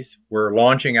guys were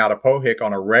launching out of Pohick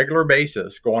on a regular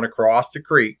basis, going across the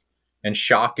creek and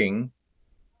shocking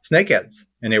snakeheads.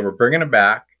 And they were bringing them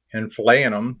back and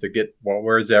filleting them to get what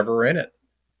was ever in it.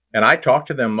 And I talked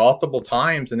to them multiple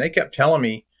times, and they kept telling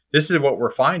me, this is what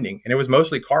we're finding. And it was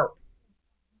mostly carp.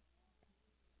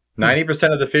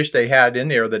 90% of the fish they had in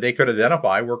there that they could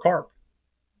identify were carp.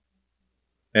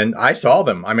 And I saw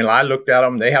them. I mean, I looked at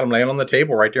them. They had them laying on the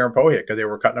table right there in Pohick because they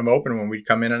were cutting them open when we'd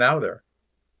come in and out of there.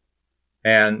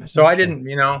 And so I didn't,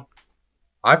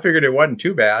 I figured it wasn't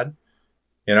too bad.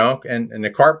 you know, and the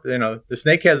carp, you know, the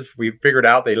snakeheads, we figured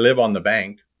out they live on the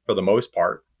bank for the most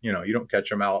part. You know, you don't catch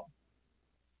them out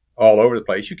all over the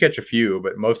place. You catch a few,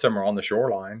 but most of them are on the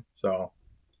shoreline. So,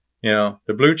 you know,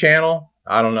 the blue channel,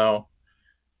 I don't know.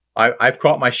 I've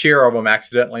caught my share of them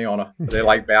accidentally they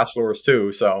like bass lures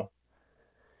too. So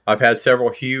I've had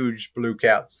several huge blue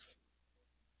cats,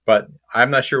 but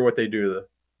I'm not sure what they do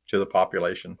to the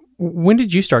population. When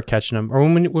did you start catching them, or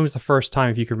when was the first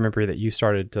time, if you could remember, that you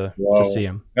started to see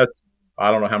them?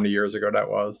 I don't know how many years ago that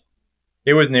was.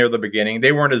 It was near the beginning.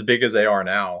 They weren't as big as they are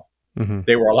now. Mm-hmm.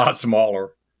 They were a lot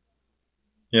smaller.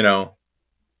 You know,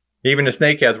 even the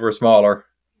snakeheads were smaller.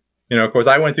 You know, of course,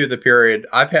 I went through the period.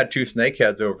 I've had 2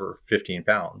 snakeheads over 15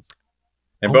 pounds,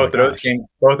 and both of those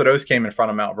came in front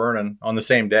of Mount Vernon on the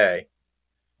same day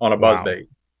on a buzzbait.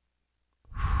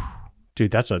 Dude,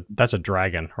 that's a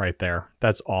dragon right there.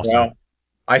 That's awesome. Well,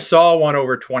 I saw one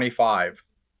over 25.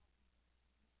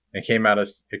 It came out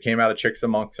of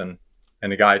Chicxamonxon,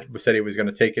 and the guy said he was going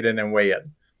to take it in and weigh it,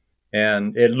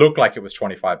 and it looked like it was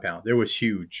 25 pounds. It was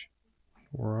huge.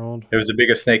 It was the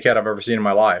biggest snakehead I've ever seen in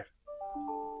my life.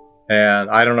 And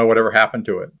I don't know whatever happened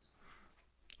to it.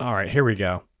 All right, here we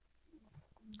go.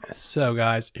 So,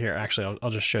 guys, here, actually, I'll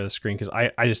just share the screen because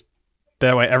I just,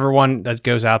 that way everyone that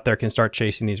goes out there can start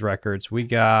chasing these records. We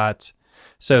got,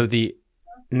 so the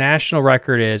national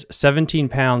record is 17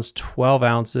 pounds, 12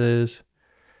 ounces.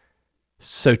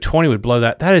 So 20 would blow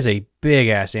that. That is a big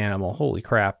ass animal. Holy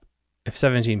crap. If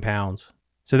 17 pounds.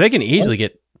 So they can easily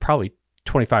get probably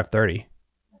 25, 30.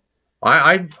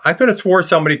 I could have swore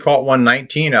somebody caught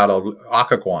 119 out of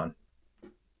Occoquan.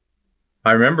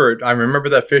 I remember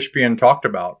that fish being talked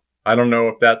about. I don't know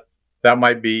if that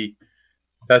might be,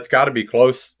 that's got to be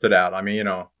close to that. I mean, you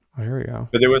know. Oh, here we go.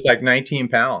 But it was like 19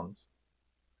 pounds.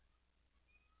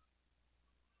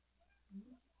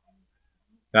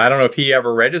 Now, I don't know if he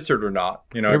ever registered or not.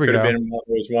 You know, it could have been one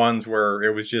of those ones where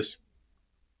it was just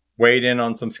weighed in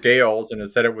on some scales and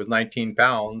it said it was 19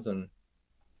 pounds. And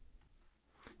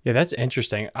yeah, that's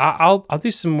interesting. I'll do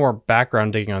some more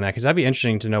background digging on that because that'd be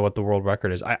interesting to know what the world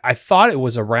record is. I thought it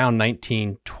was around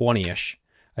 1920-ish.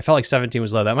 I felt like 17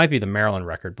 was low. That might be the Maryland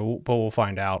record, but we'll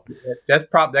find out.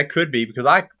 That could be because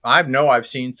I've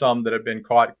seen some that have been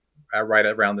caught right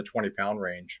around the 20-pound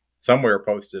range somewhere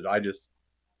posted. I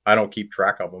don't keep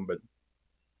track of them, but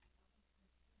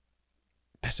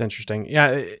that's interesting.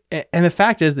 Yeah, and the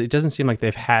fact is that it doesn't seem like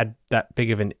they've had that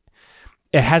big of an.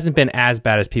 It hasn't been as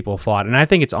bad as people thought. And I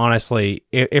think it's honestly,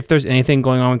 if there's anything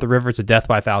going on with the river, it's a death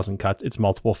by 1,000 cuts. It's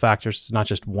multiple factors. It's not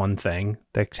just one thing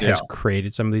that has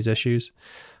created some of these issues.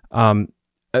 And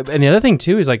the other thing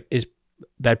too is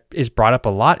that is brought up a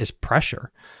lot is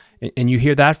pressure. And you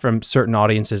hear that from certain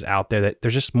audiences out there that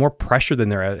there's just more pressure than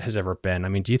there has ever been. I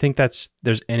mean, do you think there's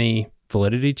any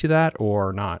validity to that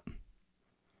or not?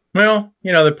 Well,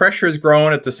 you know, the pressure has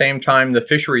grown at the same time the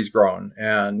fishery's grown,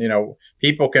 and you know,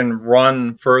 people can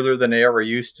run further than they ever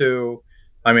used to.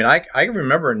 I mean, I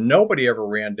remember nobody ever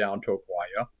ran down to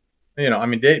Aquia. You know, I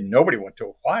mean, nobody went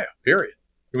to Aquia. Period.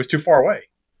 It was too far away.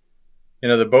 You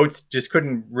know, the boats just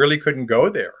couldn't go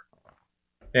there.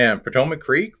 And Potomac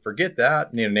Creek, forget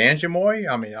that. You know,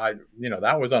 Nanjamoy, I mean,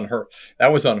 that was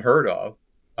unheard of.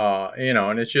 You know,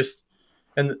 and it's just,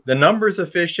 and the numbers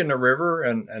of fish in the river,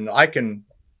 and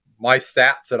my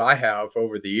stats that I have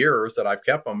over the years that I've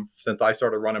kept them since I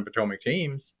started running Potomac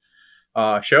Teams,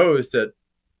 shows that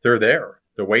they're there.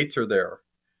 The weights are there,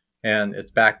 and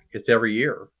it's every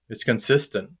year. It's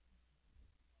consistent.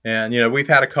 And, you know, we've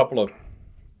had a couple of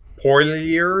poorly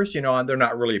years, you know, and they're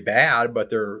not really bad,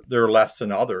 but they're less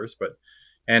than others.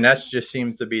 And that just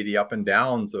seems to be the up and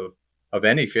downs of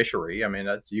any fishery. I mean,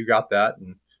 you got that.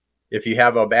 And if you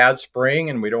have a bad spring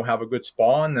and we don't have a good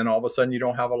spawn, then all of a sudden you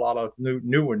don't have a lot of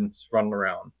new ones running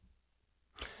around.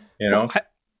 You know,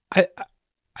 well,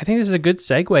 I think this is a good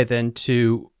segue then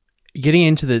to getting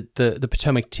into the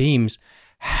Potomac Teams.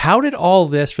 How did all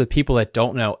this, for the people that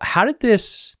don't know, how did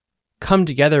this come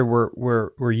together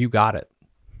where you got it?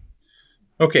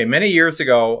 Okay, many years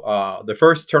ago, the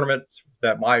first tournament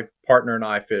that my partner and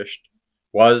I fished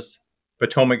was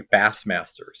Potomac Bass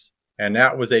Masters. And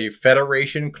that was a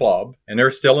federation club, and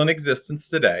they're still in existence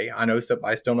today.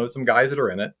 I still know some guys that are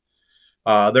in it.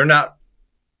 They're not,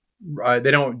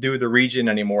 they don't do the region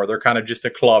anymore. They're kind of just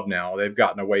a club now. They've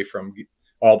gotten away from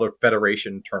all the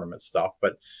federation tournament stuff.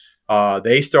 But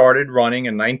they started running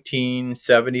in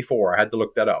 1974. I had to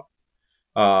look that up.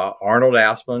 Arnold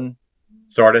Asplin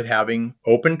started having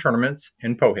open tournaments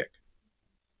in Pohick.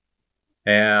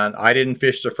 And I didn't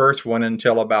fish the first one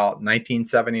until about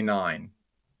 1979.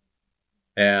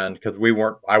 And because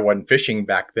I wasn't fishing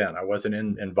back then, I wasn't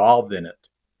involved in it.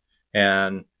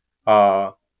 And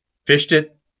Fished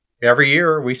it every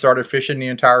year. We started fishing the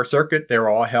entire circuit. They were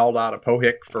all held out of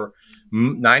Pohick for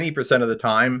 90% of the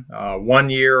time. One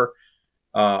year,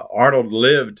 Arnold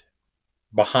lived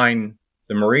behind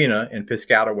the marina in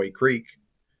Piscataway Creek,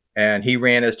 and he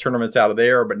ran his tournaments out of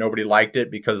there, but nobody liked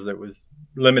it because it was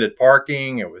limited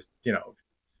parking. It was,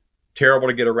 terrible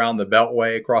to get around the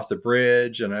beltway across the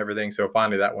bridge and everything. So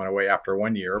finally that went away after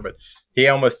 1 year, but he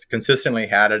almost consistently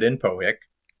had it in Pohick.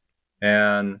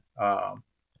 And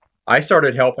I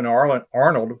started helping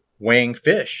Arnold weighing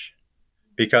fish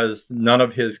because none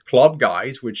of his club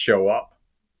guys would show up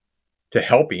to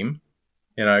help him.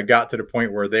 It got to the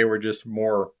point where they were just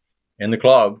more in the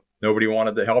club. Nobody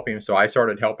wanted to help him. So I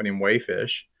started helping him weigh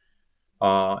fish.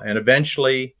 And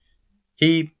eventually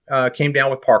he came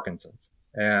down with Parkinson's,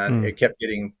 and it kept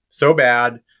getting so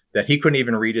bad that he couldn't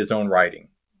even read his own writing.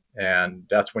 And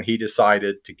that's when he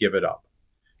decided to give it up.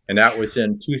 And that was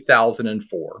in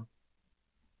 2004.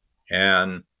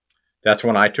 And that's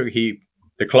when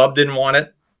the club didn't want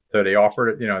it. So they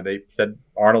offered it, they said,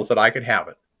 Arnold said I could have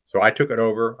it. So I took it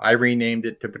over. I renamed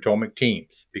it to Potomac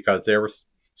Teams because they were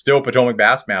still Potomac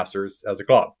Bassmasters as a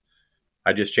club.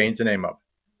 I just changed the name of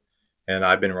it. And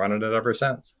I've been running it ever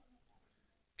since.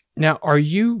 Now, are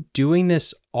you doing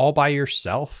this all by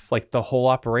yourself, like the whole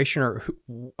operation, or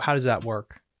how does that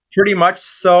work? Pretty much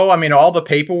so. I mean, all the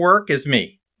paperwork is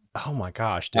me. Oh my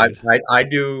gosh, dude. I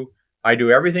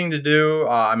do everything to do.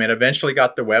 Eventually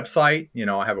got the website.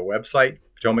 I have a website,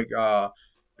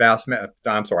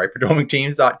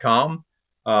 PotomacTeams.com.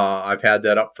 I've had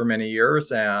that up for many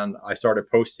years, and I started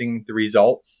posting the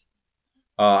results.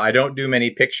 I don't do many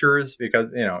pictures because,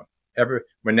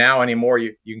 but now anymore,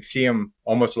 you can see them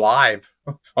almost live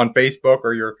on Facebook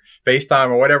or your FaceTime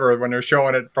or whatever when they're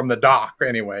showing it from the dock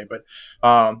anyway. But,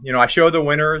 I show the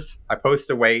winners. I post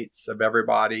the weights of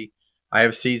everybody. I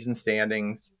have season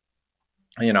standings,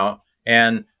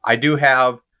 and I do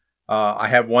have, I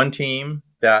have one team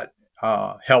that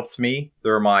helps me.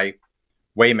 They're my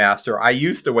weighmaster. I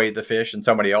used to weigh the fish and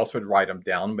somebody else would write them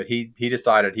down, but he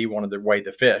decided he wanted to weigh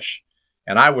the fish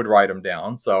and I would write them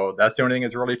down. So that's the only thing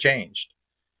that's really changed.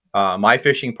 My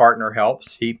fishing partner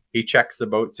helps. He checks the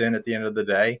boats in at the end of the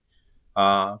day.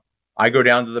 I go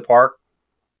down to the park.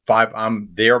 I'm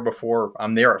there at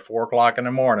 4:00 in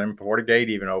the morning before the gate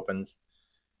even opens.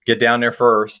 Get down there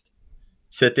first,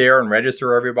 sit there and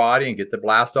register everybody and get the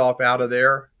blast off out of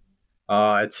there.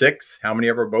 At 6, how many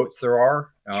ever boats there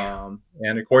are.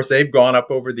 And of course they've gone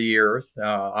up over the years.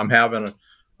 I'm having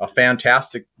a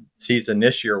fantastic season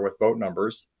this year with boat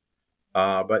numbers.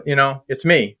 But it's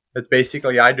me. It's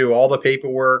basically, I do all the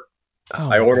paperwork.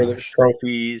 I order the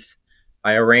trophies.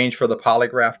 I arrange for the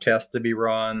polygraph test to be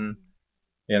run.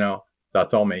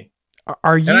 That's all me.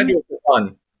 Are you? And I do it for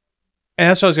fun. And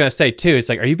that's what I was going to say too. It's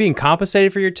like, are you being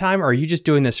compensated for your time, or are you just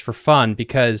doing this for fun?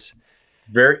 Because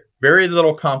very, very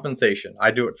little compensation.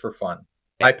 I do it for fun.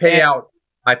 I pay out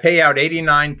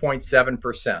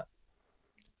 89.7%.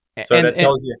 So that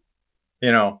tells you,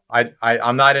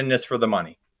 I'm not in this for the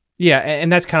money. Yeah,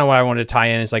 and that's kind of what I wanted to tie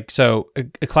in. Is like, so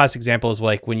a classic example is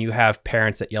like when you have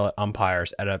parents that yell at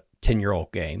umpires at a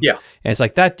 10-year-old game. Yeah. And it's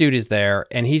like, that dude is there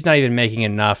and he's not even making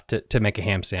enough to make a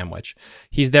ham sandwich.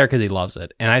 He's there because he loves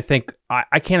it. And I think,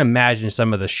 I can't imagine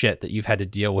some of the shit that you've had to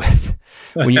deal with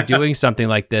when you're doing something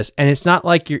like this. And it's not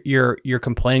like you're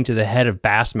complaining to the head of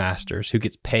Bassmasters who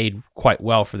gets paid quite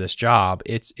well for this job.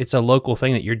 It's a local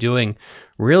thing that you're doing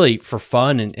really for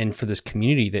fun and for this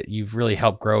community that you've really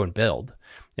helped grow and build.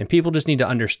 And people just need to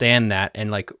understand that and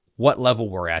like what level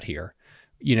we're at here,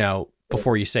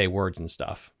 before you say words and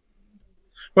stuff.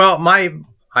 Well, I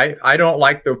don't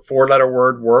like the 4-letter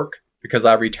word work because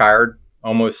I retired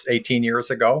almost 18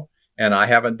 years ago, and I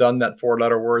haven't done that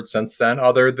 4-letter word since then,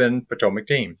 other than Potomac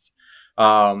Teams.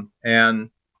 And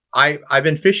I've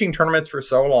been fishing tournaments for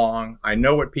so long. I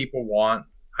know what people want.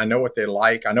 I know what they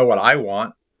like. I know what I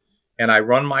want. And I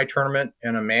run my tournament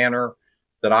in a manner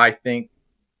that I think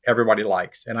everybody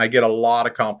likes. And I get a lot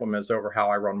of compliments over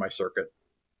how I run my circuit.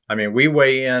 I mean, we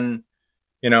weigh in,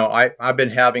 I've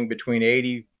been having between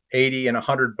 80 and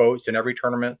 100 boats in every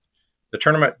tournament.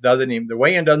 The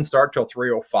weigh-in doesn't start till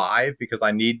 3:05 because I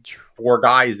need 4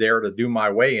 guys there to do my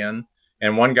weigh-in,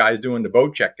 and 1 guy's doing the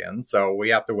boat check-in. So we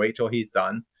have to wait till he's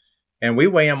done. And we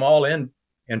weigh them all in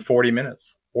 40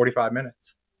 minutes, 45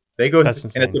 minutes. They go, and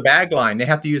it's a bag line. They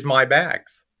have to use my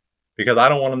bags because I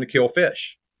don't want them to kill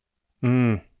fish.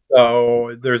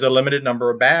 So there's a limited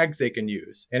number of bags they can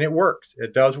use, and it works.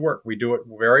 It does work. We do it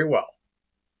very well,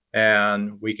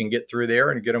 and we can get through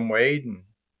there and get them weighed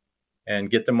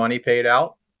and get the money paid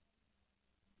out.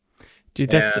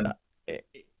 Dude,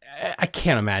 I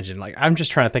can't imagine. Like, I'm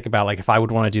just trying to think about like if I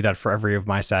would want to do that for every of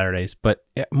my Saturdays. But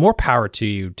more power to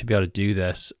you to be able to do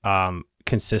this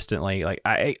consistently. Like,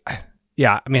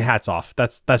 yeah, I mean, hats off.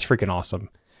 That's freaking awesome.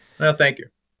 Well, thank you.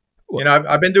 You know,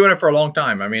 I've been doing it for a long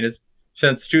time. I mean, it's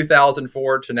since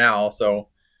 2004 to now, so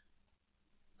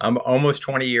I'm almost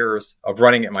 20 years of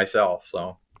running it myself.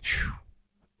 So,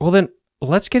 well, then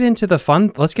let's get into the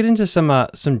fun. Let's get into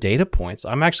some data points.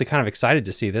 I'm actually kind of excited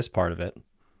to see this part of it.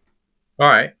 All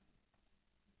right.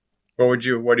 What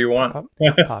do you want?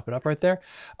 Pop it up right there.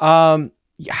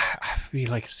 Yeah, I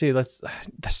mean, like, see, there's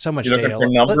so much data. For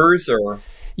numbers or?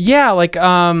 Yeah, like,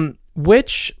 I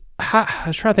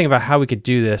was trying to think about how we could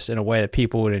do this in a way that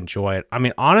people would enjoy it. I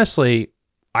mean, honestly,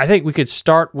 I think we could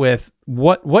start with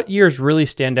what years really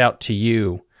stand out to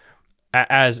you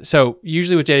so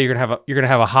usually with data, you're gonna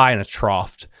have a high and a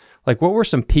trough. Like, what were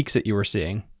some peaks that you were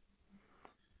seeing?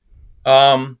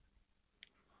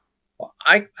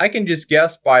 I can just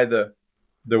guess by the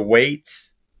weights,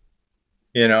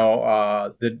 you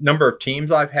know, the number of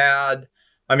teams I've had.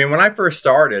 I mean, when I first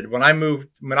started, when I moved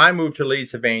to Lee,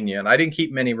 Sylvania, and I didn't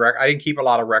keep I didn't keep a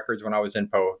lot of records when I was in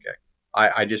Potomac.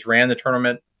 I just ran the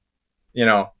tournament. You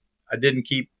know, I didn't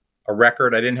keep a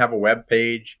record. I didn't have a web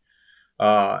page,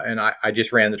 and I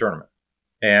just ran the tournament.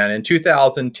 And in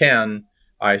 2010,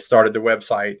 I started the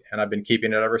website, and I've been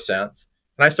keeping it ever since.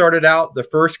 And I started out the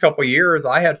first couple of years,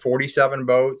 I had 47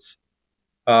 boats,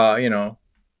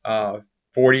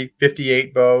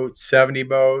 58 boats, 70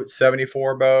 boats,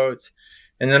 74 boats.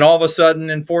 And then all of a sudden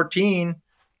in 14,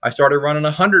 I started running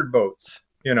 100 boats,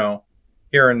 you know,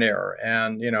 here and there.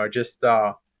 And, you know, just,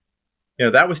 that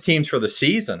was teams for the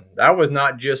season. That was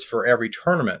not just for every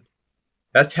tournament.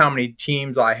 That's how many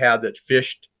teams I had that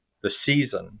fished the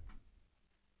season.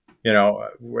 You know,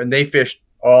 when they fished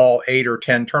all 8 or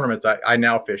 10 tournaments, I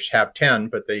now have 10,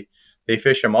 but they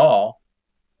fish them all.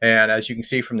 And as you can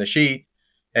see from the sheet,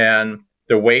 and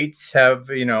the weights have,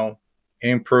 you know,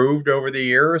 improved over the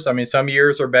years. I mean, some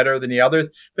years are better than the others,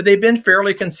 but they've been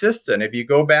fairly consistent. If you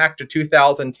go back to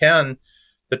 2010,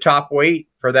 the top weight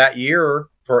for that year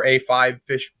for a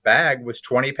 5-fish bag was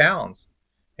 20 pounds.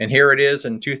 And here it is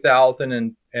in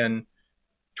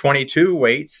 2022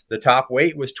 weights, the top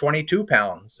weight was 22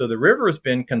 pounds. So the river has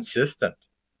been consistent.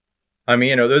 I mean,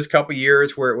 you know, those couple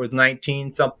years where it was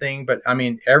 19 something, but I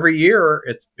mean, every year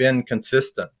it's been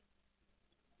consistent.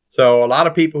 So a lot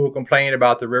of people who complain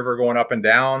about the river going up and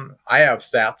down, I have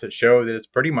stats that show that it's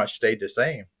pretty much stayed the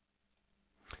same.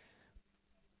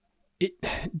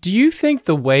 Do you think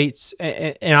the weights,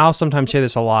 and I'll sometimes hear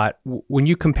this a lot, when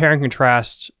you compare and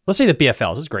contrast, let's say the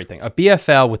BFLs, this is a great thing, a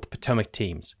BFL with the Potomac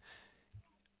teams,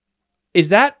 is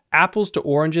that apples to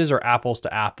oranges or apples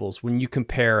to apples when you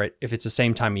compare it, if it's the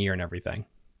same time of year and everything?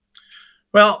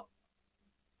 Well,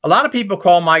 a lot of people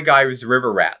call my guys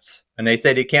river rats, and they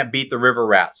say they can't beat the river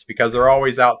rats because they're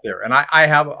always out there. And I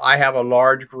have a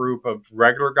large group of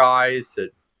regular guys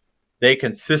that they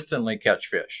consistently catch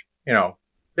fish. You know,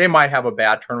 they might have a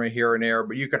bad tournament here and there,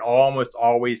 but you can almost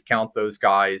always count those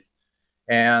guys.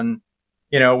 And,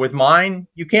 you know, with mine,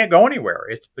 you can't go anywhere.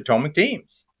 It's Potomac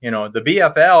teams. You know, the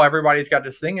BFL, everybody's got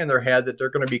this thing in their head that they're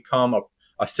going to become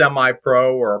a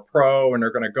semi-pro or a pro, and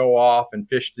they're going to go off and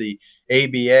fish the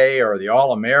ABA or the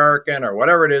All-American or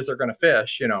whatever it is they're going to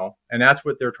fish, you know, and that's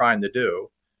what they're trying to do.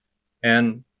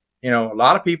 And, you know, a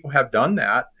lot of people have done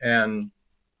that, and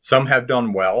some have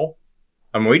done well.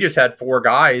 I mean, we just had 4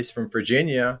 guys from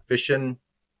Virginia fishing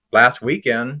last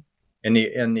weekend in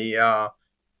the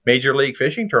Major League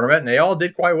Fishing Tournament, and they all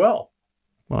did quite well.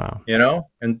 Wow. You know,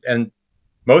 and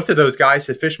most of those guys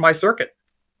have fished my circuit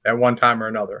at one time or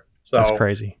another. So that's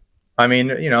crazy. I mean,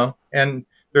 you know, and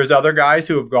there's other guys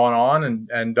who have gone on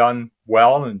and done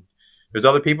well, and there's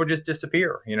other people just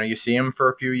disappear. You know, you see them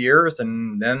for a few years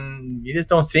and then you just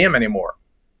don't see them anymore.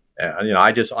 And, you know,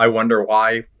 I wonder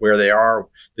where they are.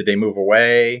 Did they move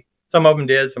away? Some of them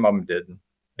did, some of them didn't.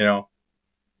 You know,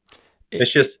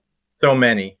 it's just so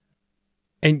many.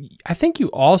 And I think you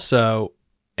also,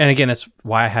 and again, that's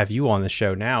why I have you on the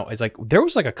show now. It's like there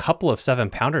was like a couple of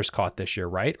 7-pounders caught this year,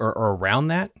 right? Or around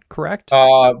that, correct?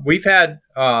 We've had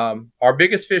our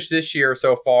biggest fish this year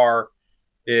so far,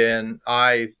 and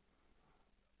I'm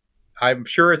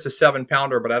sure it's a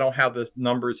 7-pounder, but I don't have the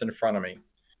numbers in front of me.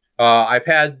 I've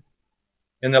had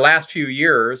in the last few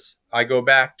years, I go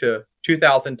back to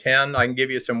 2010. I can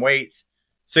give you some weights.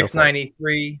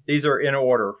 693. These are in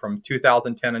order from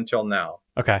 2010 until now.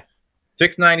 Okay.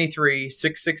 693,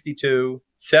 662,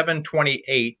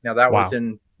 728. Now that was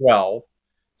in 12.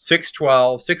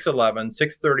 612, 611,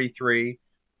 633.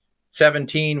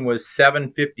 17 was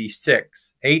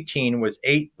 756. 18 was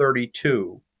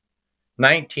 832.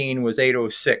 19 was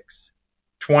 806.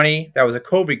 20, that was a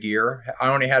COVID year.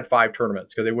 I only had 5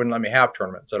 tournaments because they wouldn't let me have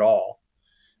tournaments at all.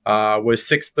 Was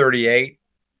 638.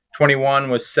 21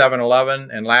 was 711,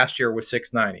 and last year was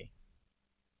 690.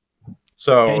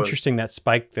 So interesting, that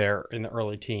spike there in the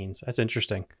early teens. That's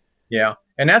interesting. Yeah,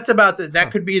 and that's about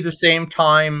that could be the same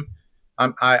time.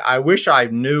 I wish I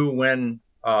knew when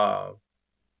the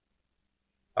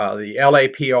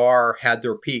LAPR had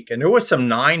their peak, and there was some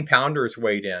 9-pounders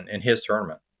weighed in his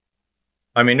tournament.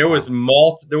 I mean, there was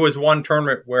one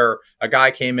tournament where a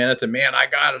guy came in and said, "Man, I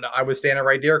got it." I was standing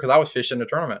right there because I was fishing the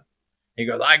tournament. He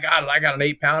goes, "I got it. I got an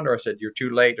 8-pounder." I said, "You're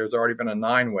too late. There's already been a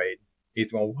 9 weighed."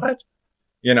 He's going, "What?"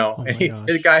 You know,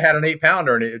 the guy had an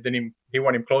 8-pounder, and he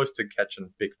wasn't even close to catching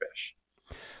big fish.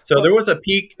 So there was a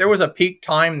peak. There was a peak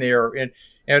time there, and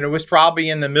it was probably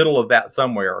in the middle of that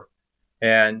somewhere.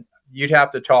 And you'd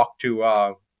have to talk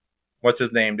to what's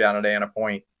his name down at Anna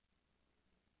Point.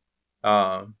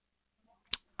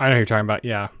 I know who you're talking about,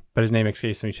 yeah, but his name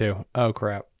escapes me too. Oh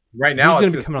crap! Right now,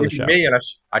 he's going to be coming on the show. Me, and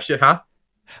I should, huh?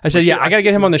 I said, I got to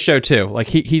get him on the show too. Like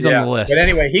he's on the list. But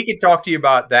anyway, he could talk to you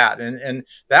about that, and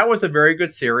that was a very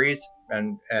good series,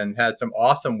 and had some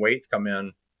awesome weights come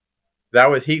in. That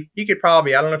was he could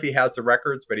probably, I don't know if he has the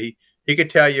records, but he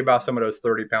could tell you about some of those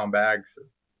 30-pound bags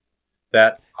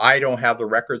that I don't have the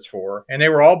records for, and they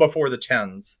were all before the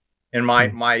 10s. In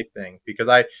my thing,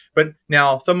 but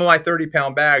now some of my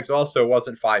 30-pound bags also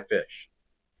wasn't 5 fish.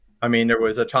 I mean, there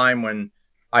was a time when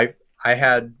I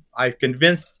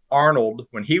convinced Arnold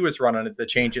when he was running it to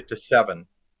change it to 7.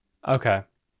 Okay.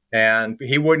 And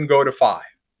he wouldn't go to 5.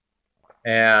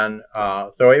 And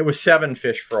so it was 7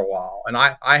 fish for a while. And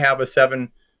I have a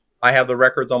 7. I have the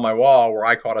records on my wall where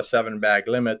I caught a 7-bag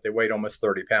limit. They weighed almost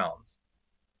 30 pounds.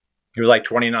 It was like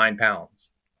 29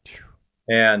 pounds.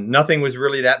 And nothing was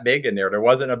really that big in there. There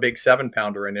wasn't a big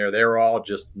 7-pounder in there. They were all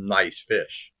just nice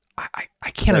fish. I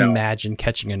can't imagine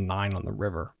catching a 9 on the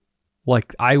river.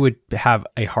 Like, I would have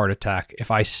a heart attack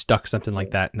if I stuck something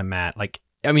like that in a mat. Like,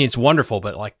 I mean, it's wonderful,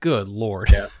 but like, good Lord.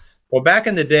 Yeah. Well, back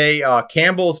in the day,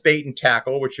 Campbell's Bait and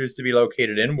Tackle, which used to be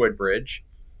located in Woodbridge,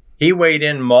 he weighed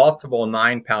in multiple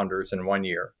 9-pounders in 1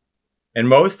 year. And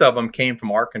most of them came from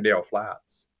Arkandale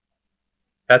Flats.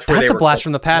 That's a blast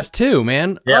from the past too,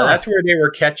 man. Yeah, that's where they were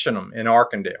catching them, in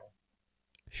Arkandale.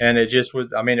 And it just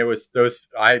was, I mean, it was those,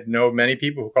 I know many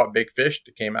people who caught big fish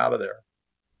that came out of there.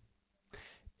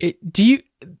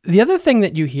 The other thing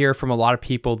that you hear from a lot of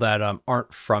people that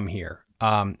aren't from here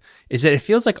is that it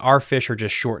feels like our fish are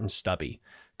just short and stubby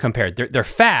compared. They're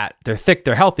fat, they're thick,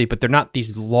 they're healthy, but they're not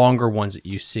these longer ones that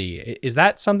you see. Is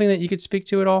that something that you could speak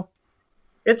to at all?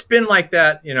 It's been like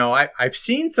that. You know, I've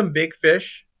seen some big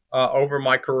fish over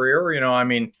my career. You know, I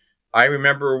mean, I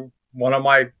remember one of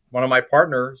my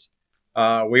partners,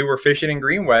 we were fishing in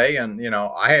Greenway, and, you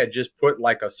know, I had just put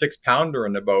like a 6-pounder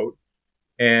in the boat,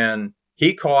 and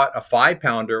he caught a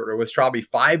 5-pounder. It was probably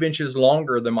 5 inches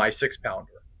longer than my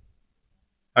 6-pounder.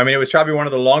 I mean, it was probably one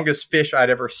of the longest fish I'd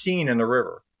ever seen in the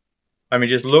river. I mean,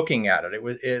 just looking at it,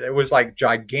 it was like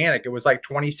gigantic. It was like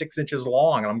 26 inches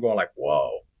long, and I'm going like,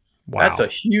 whoa, wow.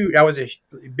 That was a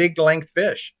big length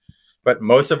fish. But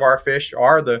most of our fish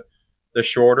are the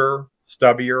shorter,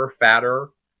 stubbier, fatter.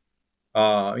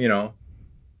 You know,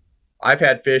 I've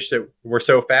had fish that were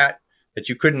so fat that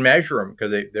you couldn't measure them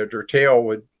because their tail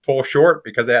would pull short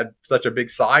because they had such a big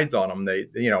sides on them. They,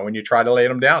 you know, when you try to lay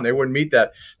them down, they wouldn't meet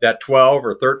that 12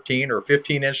 or 13 or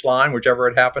 15-inch line, whichever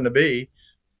it happened to be.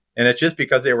 And it's just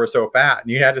because they were so fat,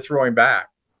 and you had to throw him back,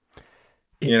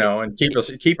 you know, and keep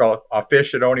a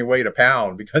fish that only weighed a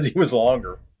pound because he was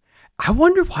longer. I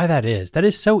wonder why that is. That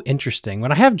is so interesting.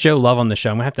 When I have Joe Love on the show,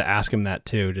 I'm gonna have to ask him that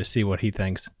too to see what he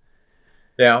thinks.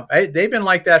 Yeah, they've been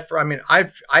like that for. I mean,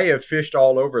 I have fished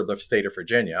all over the state of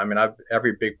Virginia. I mean,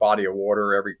 every big body of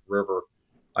water, every river.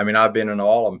 I mean, I've been in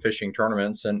all of them fishing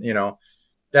tournaments, and, you know,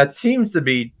 that seems to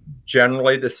be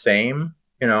generally the same.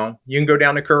 You know, you can go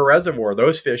down to Kerr Reservoir;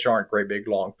 those fish aren't great big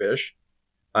long fish.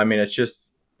 I mean, it's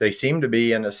just they seem to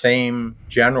be in the same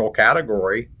general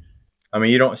category. I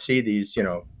mean, you don't see these, you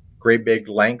know, great big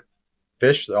length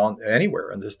fish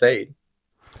anywhere in the state.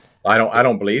 I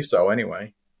don't believe so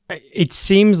anyway. It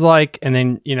seems like, and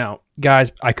then, you know,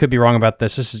 guys, I could be wrong about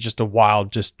this. This is just I'm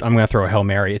going to throw a Hail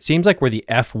Mary. It seems like where the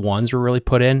F1s were really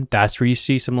put in, that's where you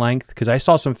see some length. Because I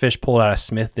saw some fish pulled out of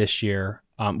Smith this year,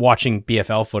 watching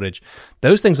BFL footage.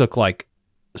 Those things look like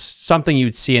something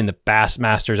you'd see in the Bass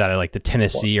Masters out of like the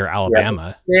Tennessee or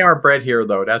Alabama. Yeah, they aren't bred here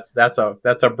though. That's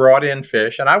a brought in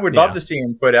fish. And I would love to see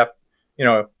them put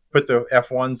the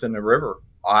F1s in the river.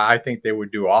 I think they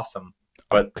would do awesome.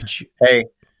 But hey,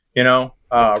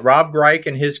 Rob Greik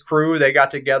and his crew, they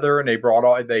got together and they brought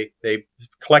all they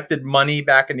collected money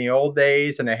back in the old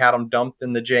days, and they had them dumped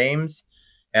in the James.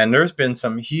 And there's been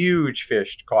some huge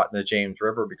fish caught in the James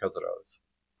River because of those.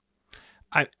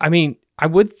 I mean, I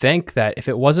would think that if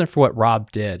it wasn't for what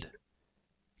Rob did,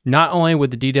 not only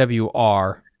would the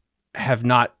DWR have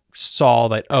not saw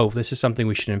that, oh, this is something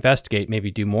we should investigate, maybe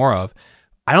do more of.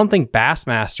 I don't think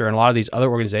Bassmaster and a lot of these other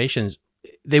organizations,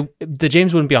 the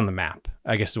James wouldn't be on the map,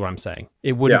 I guess is what I'm saying.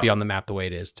 It wouldn't be on the map the way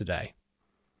it is today.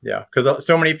 Yeah, because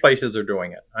so many places are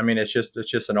doing it. I mean, it's just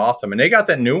an awesome. And they got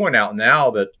that new one out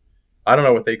now that I don't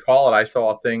know what they call it. I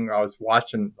saw a thing, I was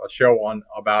watching a show on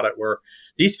about it where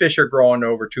these fish are growing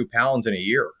over 2 pounds in a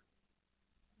year.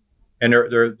 And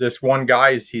they're this one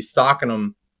guy, he's stocking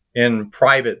them in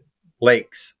private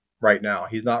lakes right now.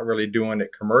 He's not really doing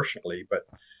it commercially,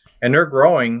 and they're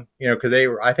growing, because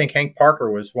I think Hank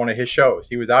Parker was one of his shows.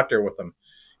 He was out there with them,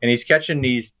 and he's catching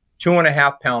these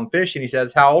 2.5 pound fish. And he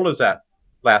says, how old is that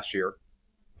last year?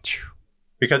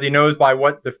 Because he knows by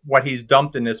what he's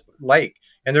dumped in this lake,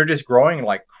 and they're just growing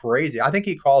like crazy. I think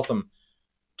he calls them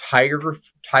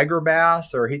tiger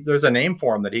bass, or there's a name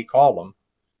for them that he called them.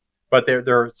 But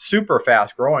they're super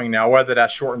fast growing now. Whether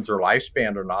that shortens their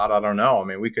lifespan or not, I don't know. I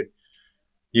mean,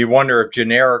 you wonder if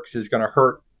generics is going to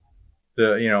hurt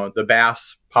the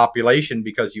bass population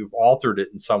because you've altered it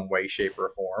in some way, shape,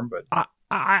 or form. But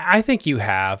I think you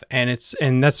have, and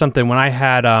that's something when I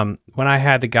had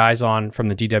the guys on from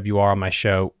the DWR on my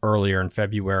show earlier in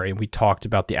February, and we talked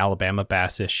about the Alabama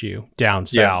bass issue down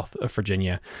south of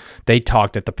Virginia. They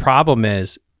talked that the problem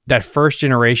is that first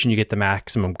generation, you get the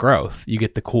maximum growth. You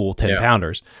get the cool 10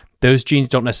 pounders. Those genes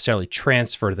don't necessarily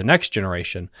transfer to the next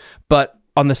generation. But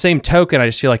on the same token, I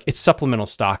just feel like it's supplemental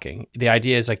stocking. The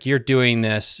idea is like, you're doing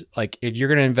this, like if you're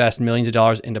going to invest millions of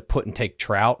dollars into put and take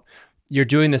trout, you're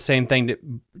doing the same thing to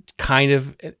kind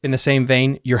of in the same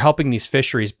vein. You're helping these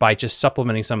fisheries by just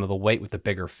supplementing some of the weight with the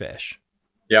bigger fish.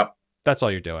 Yeah. That's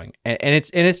all you're doing. And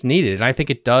it's needed. And I think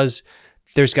it does.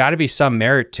 There's got to be some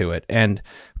merit to it. And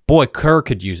boy, Kerr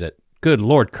could use it. Good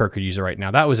Lord, Kerr could use it right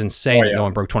now. That was insane that no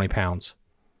one broke 20 pounds.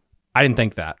 I didn't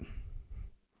think that.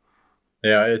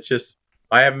 Yeah, it's just,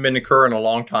 I haven't been to Kerr in a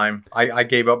long time. I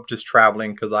gave up just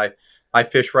traveling because I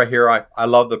fish right here. I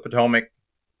love the Potomac.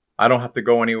 I don't have to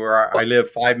go anywhere. I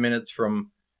live 5 minutes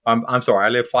from, I'm sorry, I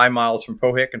live 5 miles from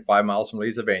Pohick and 5 miles from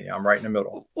Leesavania. I'm right in the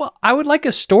middle. Well, I would like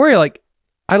a story.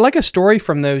 I'd like a story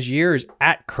from those years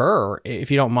at Kerr, if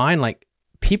you don't mind. Like,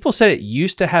 people said it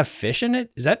used to have fish in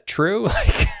it. Is that true?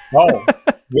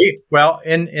 Well,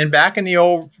 in back in the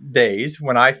old days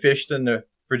when I fished in the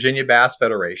Virginia Bass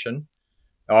Federation,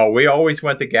 we always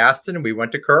went to Gaston and we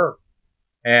went to Kerr,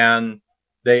 and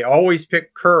they always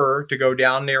picked Kerr to go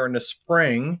down there in the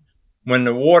spring when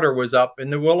the water was up in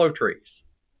the willow trees.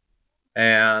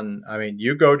 And I mean,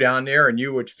 you go down there and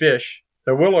you would fish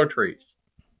the willow trees,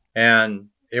 and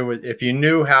it was, if you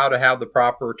knew how to have the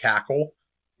proper tackle,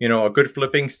 a good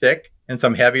flipping stick and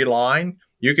some heavy line,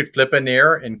 you could flip in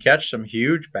there and catch some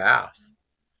huge bass.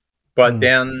 But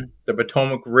then the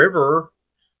Potomac River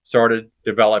started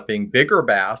developing bigger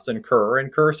bass than Kerr,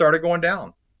 and Kerr started going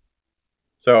down.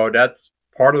 So that's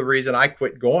part of the reason I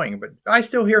quit going. But I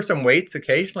still hear some weights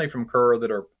occasionally from Kerr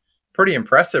that are pretty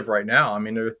impressive right now. I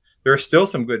mean, there are still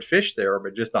some good fish there,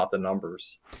 but just not the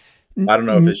numbers. I don't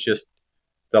know if it's just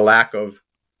the lack of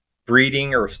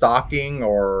breeding or stocking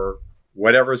or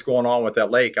whatever's going on with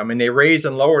that lake. I mean, they raise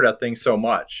and lower that thing so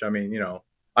much. I mean,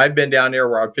 I've been down there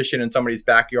where I'm fishing in somebody's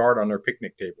backyard on their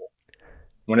picnic table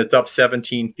when it's up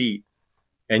 17 feet.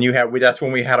 And that's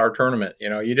when we had our tournament. You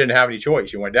didn't have any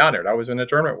choice. You went down there. That was when the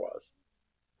tournament was.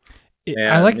 And,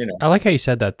 I like how you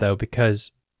said that, though,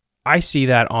 because I see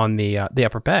that on the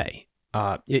Upper Bay.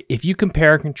 If you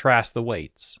compare and contrast the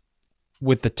weights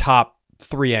with the top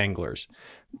 3 anglers,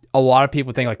 a lot of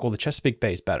people think like, well, the Chesapeake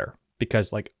Bay is better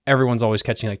because like everyone's always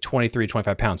catching like 23,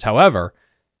 25 pounds. However,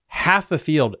 half the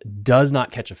field does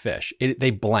not catch a fish.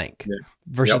 They blank.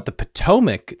 Versus the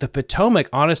Potomac,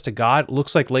 honest to God,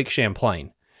 looks like Lake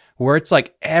Champlain, where it's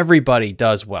like everybody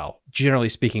does well, generally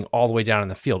speaking, all the way down in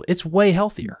the field. It's way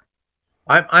healthier.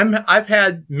 I've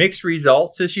had mixed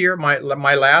results this year. My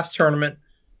last tournament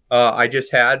I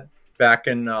just had back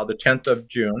in the 10th of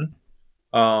June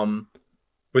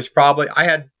was probably, I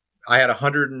had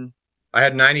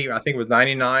 90, I think it was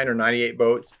 99 or 98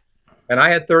 boats, and I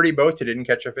had 30 boats that didn't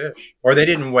catch a fish, or they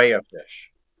didn't weigh a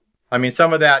fish. I mean,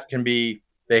 some of that can be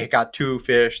they got 2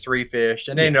 fish, 3 fish,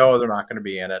 and they know they're not going to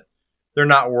be in it. They're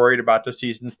not worried about the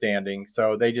season standing,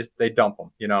 so they dump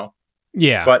them,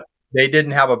 Yeah. But they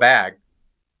didn't have a bag,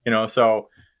 so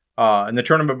in the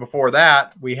tournament before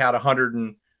that, we had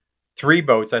 3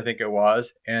 boats, I think it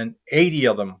was, and 80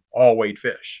 of them all weighed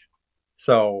fish.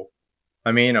 So,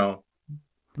 I mean,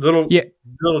 little Yeah.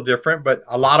 little different, but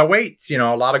a lot of weights, a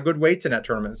lot of good weights in that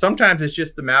tournament. Sometimes it's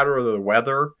just a matter of the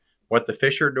weather, what the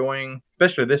fish are doing,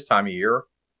 especially this time of year.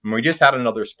 And we just had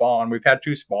another spawn. We've had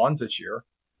 2 spawns this year.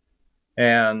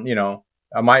 And,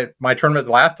 my tournament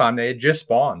the last time, they had just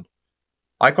spawned.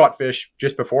 I caught fish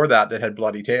just before that had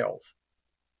bloody tails.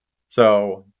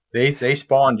 So they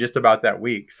spawned just about that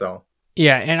week. So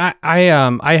Yeah, and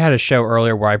I had a show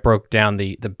earlier where I broke down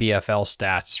the BFL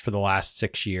stats for the last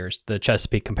 6 years, the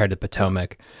Chesapeake compared to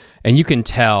Potomac, and you can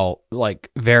tell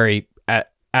like very at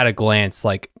a glance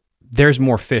like there's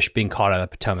more fish being caught out of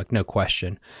the Potomac, no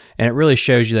question. And it really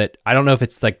shows you that I don't know if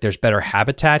it's like there's better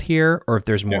habitat here or if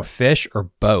there's more fish or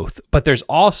both. But there's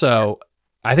also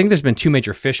I think there's been 2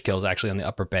 major fish kills actually on the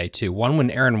Upper Bay too. One when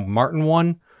Aaron Martin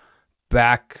won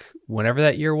back whenever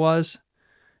that year was.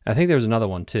 I think there was another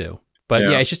one too. But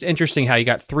yeah, it's just interesting how you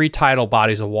got 3 tidal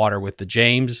bodies of water with the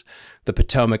James, the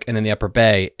Potomac, and then the Upper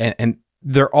Bay, and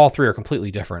they're all 3 are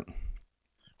completely different.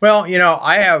 Well,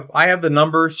 I have the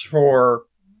numbers for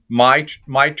my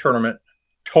tournament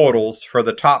totals for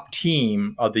the top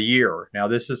team of the year. Now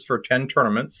this is for 10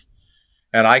 tournaments,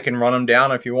 and I can run them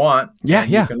down if you want. Yeah,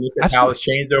 You can look at how it's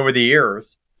changed over the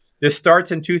years. This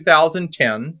starts in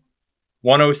 2010,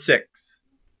 106.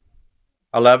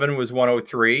 11 was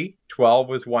 103, 12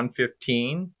 was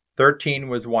 115, 13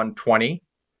 was 120,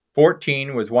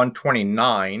 14 was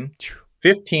 129,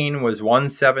 15 was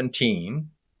 117,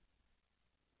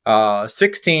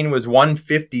 16 was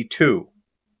 152.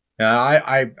 Now,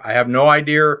 I have no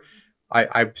idea.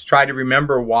 I tried to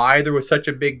remember why there was such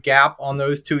a big gap on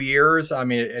those 2 years. I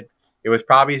mean, it was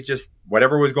probably just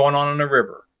whatever was going on the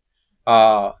river.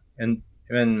 And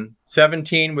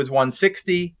 17 was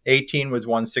 160, 18 was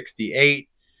 168,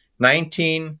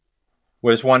 19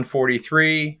 was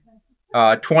 143,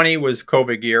 20 was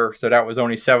COVID year, so that was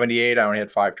only 78. I only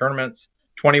had 5 tournaments.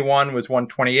 21 was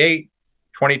 128,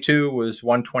 22 was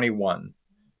 121.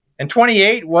 And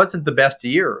 28 wasn't the best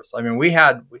of years. I mean, we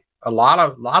had a lot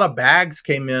of bags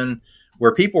came in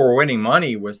where people were winning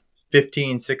money with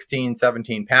 15, 16,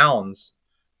 17 pounds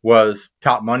was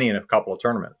top money in a couple of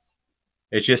tournaments.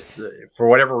 It's just, for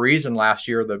whatever reason, last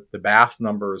year, the bass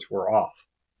numbers were off.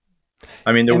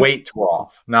 I mean, the weights were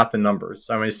off, not the numbers.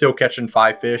 I mean, still catching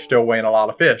 5 fish, still weighing a lot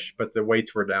of fish, but the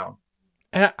weights were down.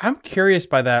 And I'm curious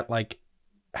by that, like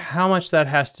how much that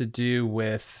has to do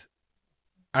with,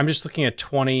 I'm just looking at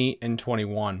 20 and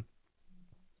 21.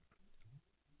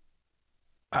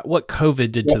 What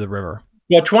COVID did to the river?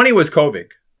 Well, 20 was COVID.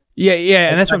 Yeah,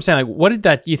 and that's what I'm saying. Like, what did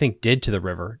that you think did to the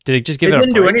river? Did it just give it? It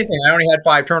didn't do anything. I only had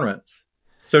 5 tournaments,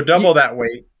 so double that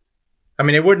weight. I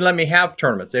mean, they wouldn't let me have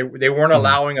tournaments. They weren't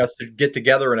allowing us to get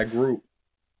together in a group.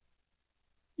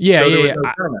 Yeah, so yeah. there was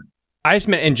no tournament. I just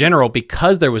meant in general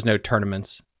because there was no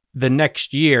tournaments. The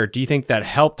next year, do you think that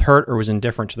helped, hurt, or was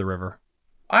indifferent to the river?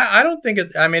 I don't think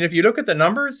it. I mean, if you look at the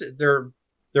numbers,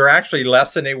 they're actually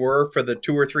less than they were for the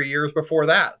 2 or 3 years before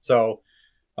that. So,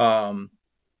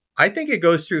 I think it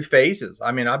goes through phases.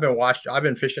 I mean, I've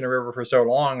been fishing the river for so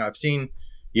long. I've seen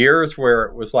years where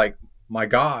it was like, my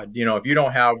God, if you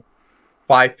don't have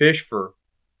 5 fish for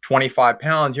 25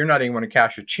 pounds, you're not even going to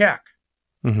cash a check.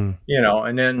 Mm-hmm.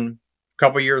 And then a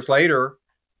couple of years later,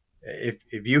 if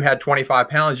you had 25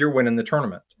 pounds, you're winning the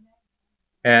tournament.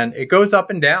 And it goes up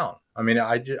and down. I mean,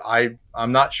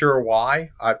 I'm not sure why.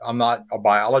 I'm not a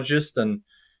biologist, and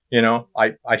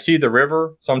I see the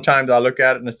river. Sometimes I look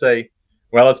at it and I say,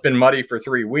 well, it's been muddy for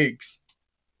 3 weeks,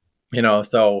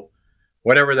 so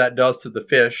whatever that does to the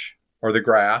fish or the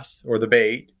grass or the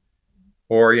bait,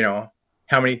 or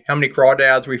how many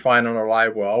crawdads we find on our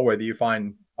live well, whether you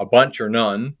find a bunch or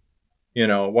none,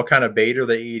 what kind of bait are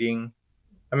they eating?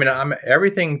 I mean,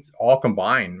 everything's all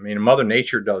combined. I mean, Mother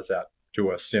Nature does that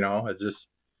to us. It's just,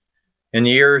 in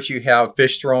years you have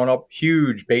fish throwing up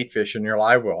huge bait fish in your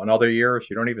live well. In other years,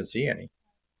 you don't even see any.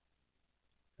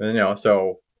 And,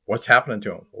 so what's happening to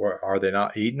them? Or are they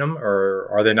not eating them, or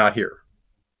are they not here?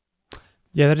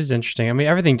 Yeah, that is interesting. I mean,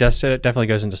 everything definitely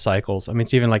goes into cycles. I mean,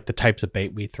 it's even like the types of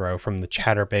bait we throw, from the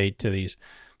chatterbait to these,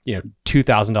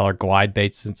 $2,000 glide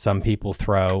baits that some people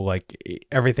throw. Like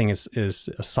everything is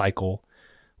a cycle.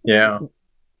 Yeah.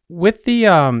 With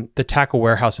the Tackle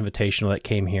Warehouse Invitational that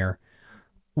came here,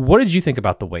 what did you think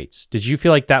about the weights? Did you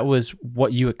feel like that was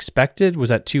what you expected? Was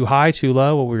that too high, too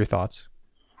low? What were your thoughts?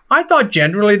 I thought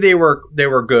generally they were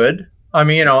good. I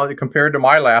mean, compared to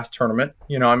my last tournament,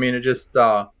 I mean, it just,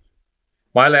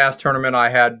 my last tournament, I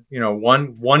had,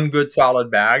 one good solid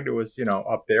bag that was,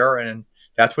 up there, and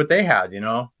that's what they had.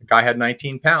 The guy had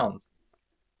 19 pounds,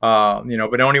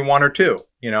 but only 1 or 2.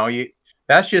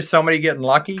 that's just somebody getting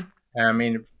lucky. I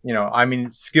mean,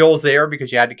 skills there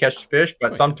because you had to catch the fish,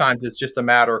 but sometimes it's just a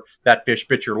matter that fish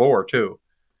bit your lure too.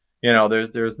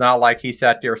 There's not like he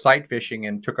sat there sight fishing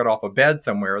and took it off a bed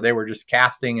somewhere. They were just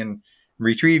casting and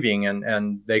retrieving,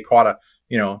 and they caught a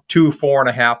 2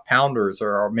 4.5 pounders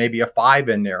or maybe a 5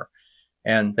 in there,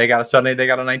 and suddenly they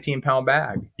got a 19-pound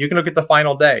bag. You can look at the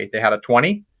final day. They had a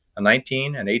 20, a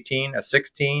 19, an 18, a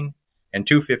 16, and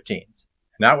 2 15s,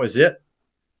 and that was it.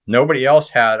 Nobody else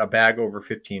had a bag over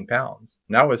 15 pounds,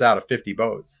 and that was out of 50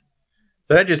 boats.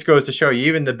 So that just goes to show you,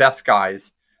 even the best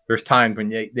guys, there's times when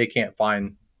they can't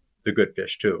find the good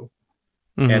fish too.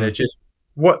 Mm-hmm. And it's just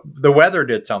what the weather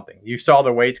did something. You saw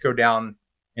the weights go down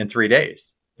in 3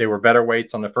 days. They were better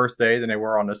weights on the first day than they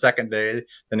were on the second day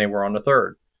than they were on the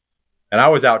third. And I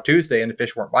was out Tuesday and the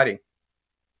fish weren't biting.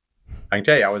 I can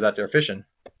tell you, I was out there fishing.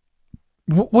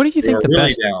 What do you think the really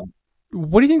best? Down.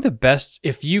 What do you think the best,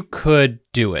 if you could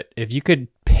do it, if you could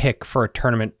pick for a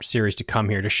tournament series to come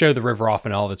here to show the river off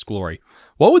in all of its glory,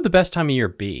 what would the best time of year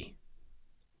be?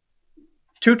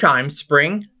 2 times,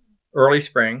 spring, early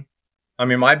spring. I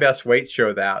mean, my best weights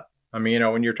show that. I mean,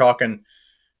 when you're talking,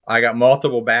 I got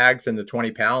multiple bags in the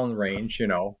 20-pound range,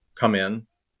 come in.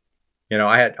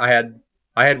 I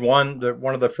had one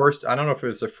of the first, I don't know if it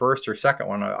was the first or second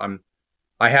one.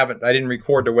 I didn't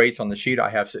record the weights on the sheet I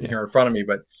have sitting here in front of me,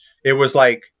 but it was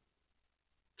like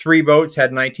 3 boats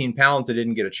had 19 pounds that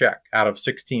didn't get a check out of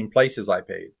 16 places I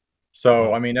paid.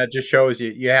 So, I mean, that just shows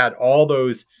you had all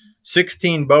those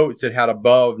 16 boats that had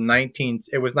above 19.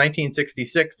 It was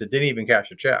 1966 that didn't even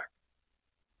cash a check.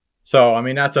 So, I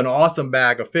mean, that's an awesome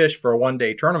bag of fish for a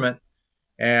one-day tournament,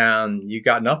 and you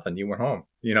got nothing. You went home,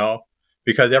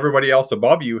 because everybody else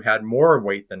above you had more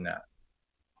weight than that.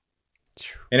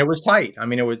 And it was tight. I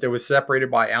mean, it was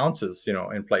separated by ounces,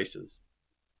 in places.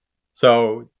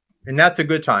 So, and that's a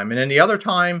good time. And then the other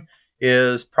time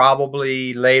is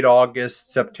probably late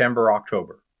August, September,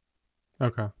 October.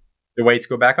 Okay. The weights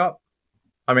go back up.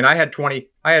 I mean, I had 20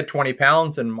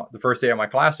 pounds in the first day of my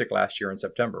classic last year in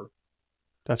September.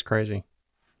 That's crazy.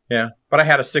 Yeah. But I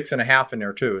had a 6.5 in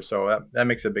there too. So that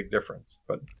makes a big difference.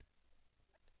 But,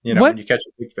 when you catch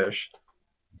a big fish.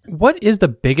 What is the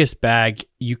biggest bag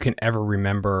you can ever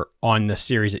remember on the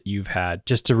series that you've had?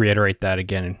 Just to reiterate that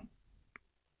again.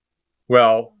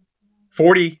 Well,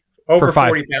 over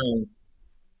 40 pounds.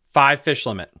 5 fish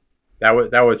limit. That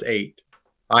was 8.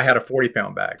 I had a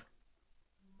 40-pound bag.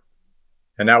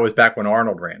 And that was back when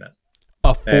Arnold ran it.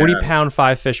 A 40-pound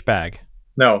 5 fish bag?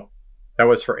 No, that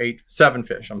was for 7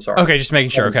 fish. I'm sorry. Okay, just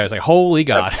making sure. Okay, I was like, holy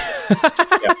God.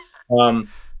 Yeah.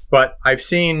 But I've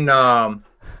seen, I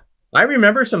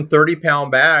remember some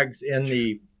 30-pound bags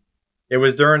it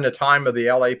was during the time of the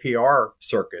LAPR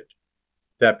circuit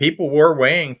that people were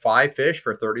weighing 5 fish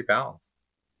for 30 pounds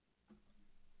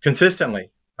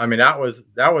consistently. I mean, that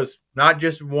was not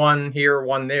just one here,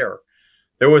 one there.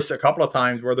 There was a couple of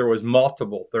times where there was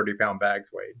multiple 30-pound bags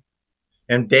weighed.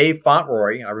 And Dave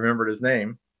Fauntleroy, I remembered his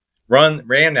name,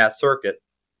 ran that circuit,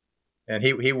 and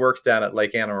he works down at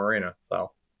Lake Anna Marina.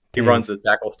 So he runs the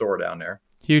tackle store down there.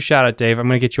 Huge shout out, Dave. I'm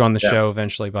going to get you on the show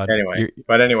eventually, bud.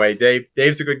 Anyway,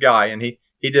 Dave's a good guy, and he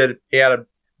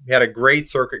had a great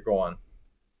circuit going,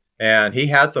 and he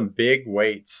had some big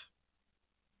weights,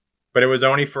 but it was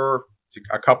only for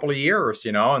a couple of years,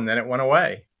 and then it went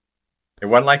away. It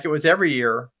wasn't like it was every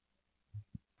year.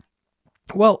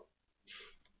 Well,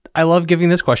 I love giving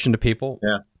this question to people.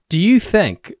 Yeah. Do you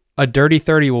think a dirty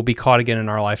 30 will be caught again in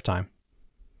our lifetime?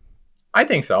 I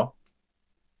think so.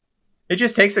 It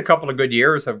just takes a couple of good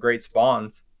years of great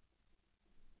spawns.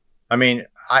 I mean,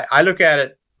 I look at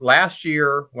it last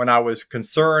year when I was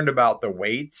concerned about the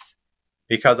weights,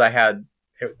 because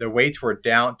the weights were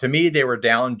down. To me, they were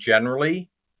down generally,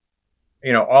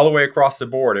 all the way across the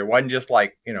board. It wasn't just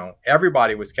like,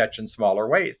 everybody was catching smaller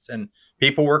weights, and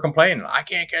people were complaining, I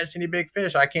can't catch any big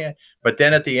fish. I can't. But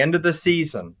then at the end of the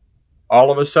season, all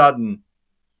of a sudden,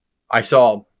 I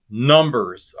saw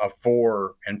numbers of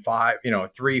 4 and 5,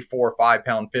 3, 4, 5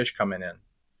 pound fish coming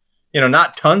in,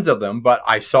 not tons of them, but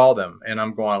I saw them, and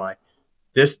I'm going like,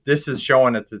 this is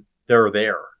showing that they're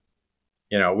there.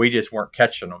 We just weren't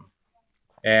catching them,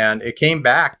 and it came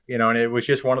back, and it was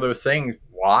just one of those things.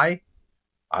 Why?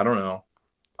 I don't know.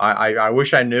 I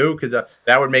wish I knew, because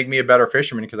that would make me a better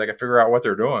fisherman, because I could figure out what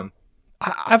they're doing.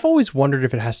 I've always wondered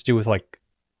if it has to do with, like,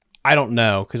 I don't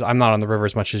know, because I'm not on the river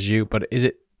as much as you, but is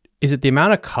it the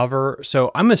amount of cover?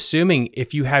 So I'm assuming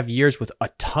if you have years with a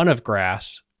ton of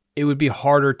grass, it would be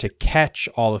harder to catch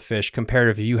all the fish compared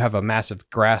to if you have a massive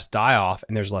grass die-off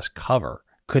and there's less cover.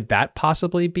 Could that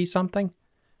possibly be something?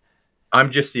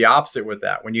 I'm just the opposite with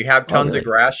that. When you have tons of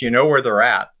grass, you know where they're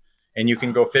at. and you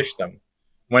can go fish them.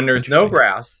 When there's no Interesting.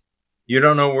 grass, you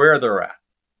don't know where they're at.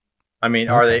 I mean,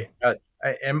 are Okay.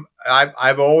 they?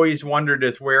 I've always wondered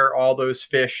is where all those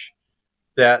fish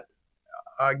that.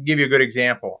 I'll give you a good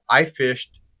example. I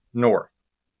fished north.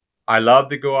 I love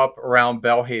to go up around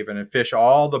Belhaven and fish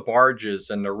all the barges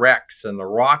and the wrecks and the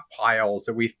rock piles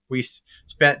that we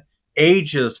spent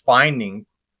ages finding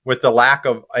with the lack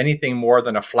of anything more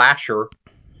than a flasher.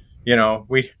 You know,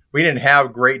 we didn't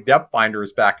have great depth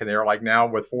finders back in there like now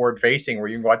with forward facing where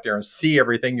you can go out there and see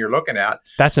everything you're looking at.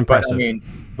 That's But I impressive.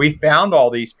 mean, we found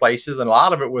all these places, and a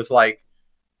lot of it was like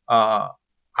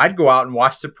I'd go out and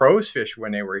watch the pros fish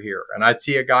when they were here, and I'd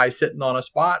see a guy sitting on a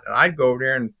spot, and I'd go over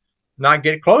there and not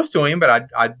get close to him, but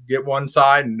I'd get one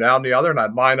side and down the other, and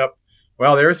I'd line up.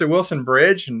 Well, there's the Wilson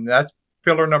Bridge, and that's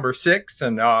pillar number 6,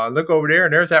 and look over there,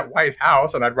 and there's that white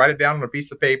house, and I'd write it down on a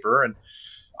piece of paper, and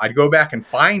I'd go back and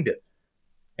find it,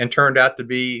 and turned out to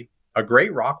be a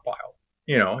great rock pile.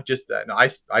 You know, just that.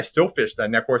 I still fish that,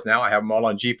 and of course now I have them all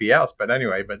on GPS. But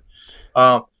anyway,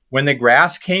 when the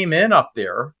grass came in up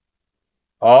there,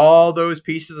 all those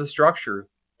pieces of structure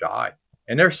died,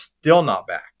 and they're still not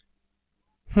back.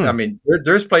 I mean,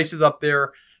 there's places up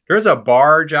there. There's a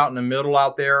barge out in the middle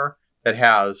out there that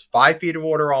has 5 feet of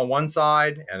water on one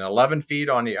side and 11 feet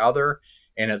on the other,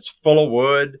 and it's full of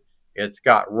wood. It's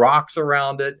got rocks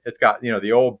around it. It's got, you know,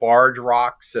 the old barge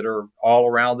rocks that are all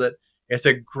around it. It's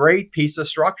a great piece of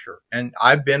structure, and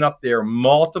I've been up there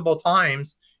multiple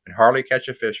times and hardly catch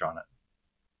a fish on it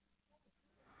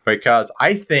because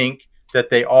I think that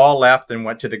they all left and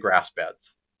went to the grass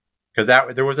beds. Because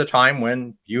there was a time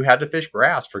when you had to fish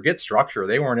grass. Forget structure.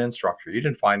 They weren't in structure. You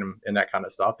didn't find them in that kind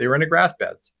of stuff. They were in the grass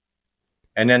beds.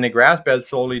 And then the grass beds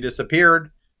slowly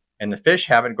disappeared, and the fish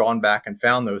haven't gone back and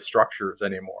found those structures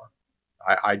anymore.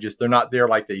 They're not there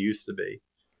like they used to be.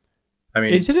 I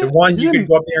mean, the one you could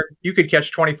go up there, you could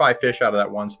catch 25 fish out of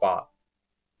that one spot.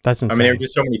 That's insane. I mean, there were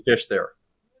just so many fish there.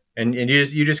 And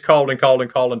you just called and called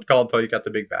and called and called until you got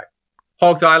the big bag.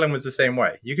 Hogs Island was the same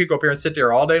way. You could go up here and sit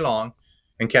there all day long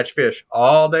and catch fish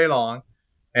all day long.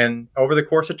 And over the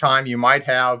course of time, you might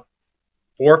have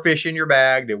 4 fish in your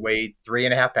bag that weighed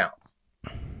 3.5 pounds.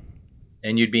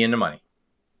 And you'd be in the money.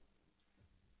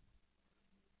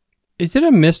 Is it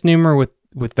a misnomer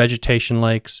with vegetation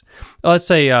lakes? Let's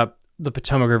say the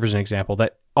Potomac River is an example,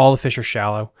 that all the fish are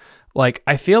shallow. Like,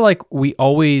 I feel like we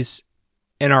always,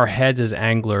 in our heads as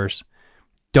anglers,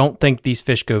 don't think these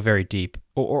fish go very deep.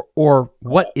 Or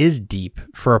what is deep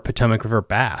for a Potomac River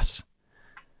bass?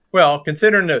 Well,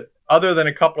 considering that other than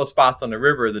a couple of spots on the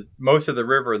river, most of the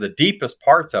river, the deepest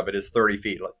parts of it is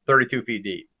 32 feet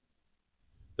deep.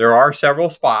 There are several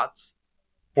spots.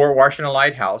 Fort Washington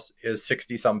Lighthouse is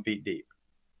 60-some feet deep.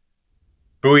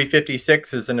 Buoy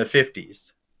 56 is in the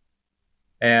 50s.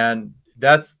 And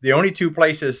that's the only 2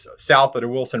 places south of the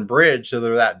Wilson Bridge that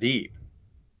are that deep.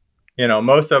 You know,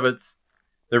 most of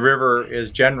the river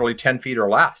is generally 10 feet or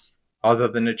less, other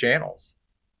than the channels.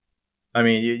 I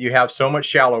mean, you have so much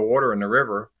shallow water in the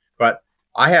river, but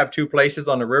I have 2 places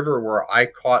on the river where I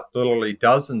caught literally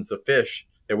dozens of fish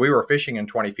that we were fishing in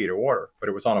 20 feet of water, but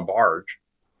it was on a barge.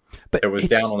 But it was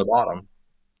down on the bottom.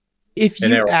 If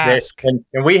you ask, and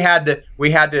we had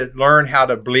to learn how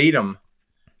to bleed them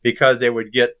because they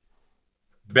would get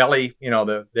belly, you know,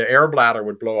 the air bladder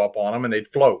would blow up on them and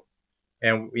they'd float.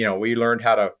 And, you know, we learned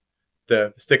how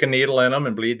to stick a needle in them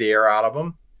and bleed the air out of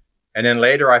them. And then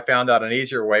later I found out an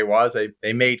easier way was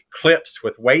they made clips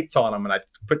with weights on them, and I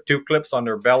put 2 clips on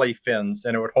their belly fins,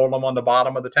 and it would hold them on the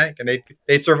bottom of the tank, and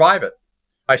they'd survive it.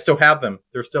 I still have them.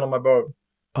 They're still in my boat.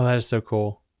 Oh, that is so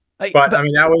cool. But I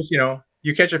mean, that was, you know,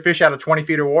 you catch a fish out of 20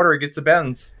 feet of water, it gets the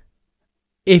bends.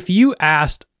 If you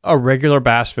asked a regular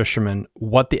bass fisherman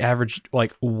what the average,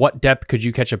 like what depth could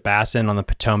you catch a bass in on the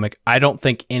Potomac, I don't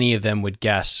think any of them would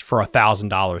guess for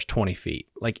 $1,000, 20 feet.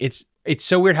 Like it's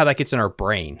so weird how that gets in our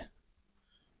brain.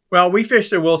 Well, we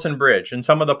fished the Wilson Bridge, and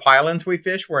some of the pylons we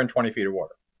fished were in 20 feet of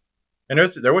water. And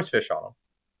there was fish on them.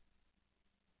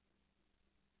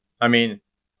 I mean,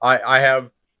 I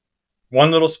have one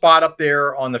little spot up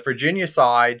there on the Virginia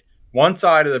side. One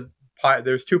side of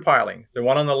there's 2 pilings. The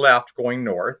one on the left going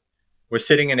north was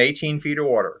sitting in 18 feet of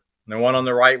water. And the one on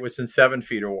the right was in 7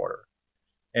 feet of water.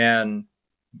 And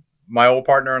my old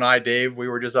partner and I, Dave, we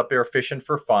were just up there fishing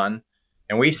for fun.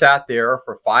 And we sat there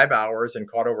for 5 hours and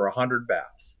caught over 100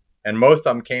 bass. And most of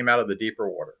them came out of the deeper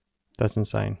water. That's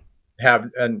insane.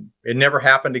 And it never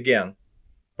happened again.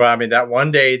 But I mean, that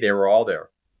one day they were all there.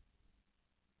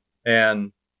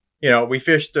 And, you know, we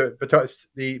fished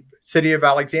the city of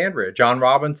Alexandria, John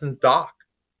Robinson's dock,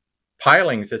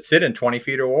 pilings that sit in 20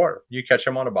 feet of water. You catch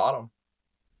them on the bottom.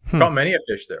 Caught many a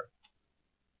fish there.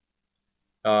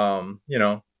 You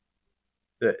know,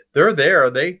 they're there.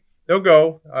 They'll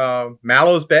go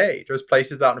Mallows Bay. There's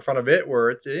places out in front of it where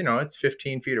it's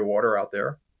 15 feet of water out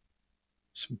there.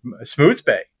 Smoots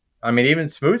Bay. I mean, even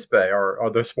Smoots Bay or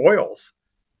the spoils.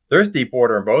 There's deep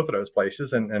water in both of those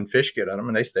places, and fish get in them,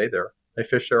 and they stay there. They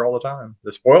fish there all the time.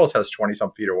 The spoils has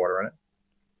 20-some feet of water in it.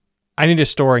 I need a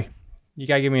story. You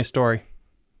gotta give me a story.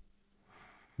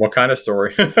 What kind of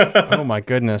story? Oh my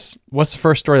goodness. What's the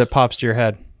first story that pops to your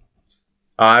head?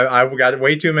 I've got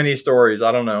way too many stories.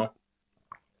 I don't know.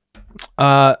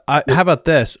 How about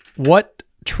this? What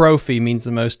trophy means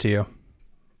the most to you?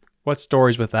 What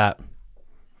stories with that?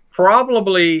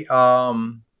 Probably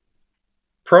Pro-Am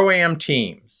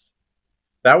Teams.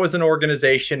 That was an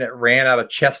organization that ran out of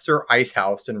Chester Ice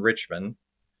House in Richmond.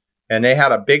 And they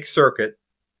had a big circuit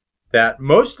that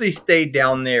mostly stayed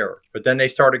down there, but then they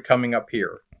started coming up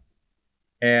here.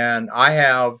 And I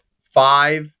have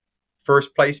 5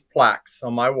 first place plaques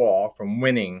on my wall from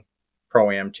winning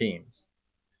Pro-Am Teams.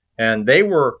 And they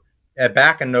were,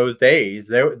 back in those days,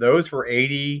 those were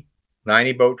 80,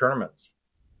 90 boat tournaments.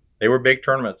 They were big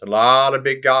tournaments, a lot of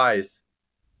big guys.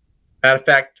 Matter of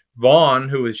fact, Vaughn,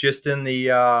 who was just in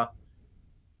the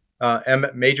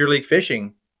Major League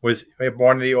Fishing, was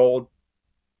one of the old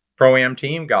Pro-Am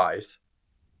team guys.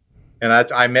 And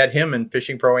I met him in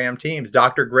fishing Pro-Am teams.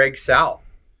 Dr. Greg South.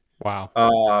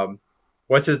 Wow.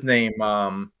 What's his name?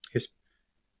 He's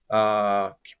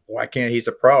a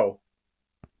pro.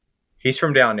 He's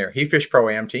from down there. He fished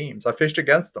Pro-Am teams. I fished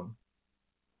against them.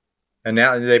 And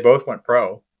now they both went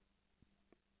pro.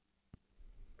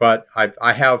 But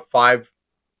I have 5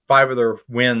 of their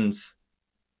wins,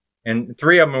 and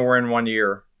 3 of them were in 1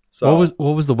 year. So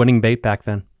what was the winning bait back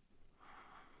then?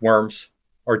 Worms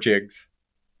or jigs.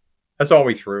 That's all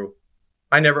we threw.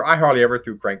 I hardly ever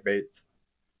threw crankbaits.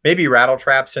 Maybe rattle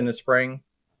traps in the spring,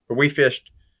 but we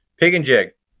fished pig and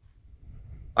jig.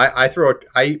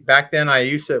 Back then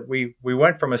we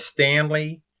went from a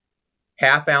Stanley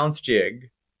half-ounce jig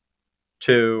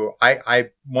to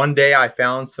one day I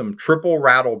found some triple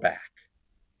rattleback.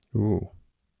 Ooh.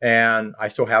 And I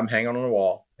still have them hanging on the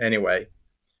wall. Anyway,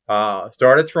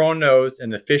 started throwing those,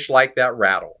 and the fish liked that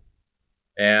rattle.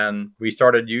 And we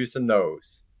started using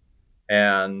those.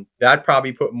 And that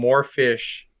probably put more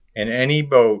fish in any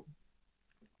boat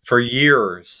for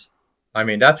years. I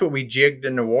mean, that's what we jigged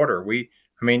in the water. We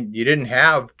didn't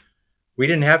have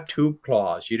tube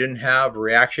claws. You didn't have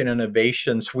reaction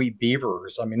innovation, sweet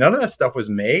beavers. I mean, none of that stuff was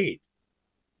made.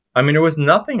 I mean, there was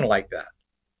nothing like that.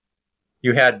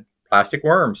 You had plastic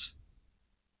worms.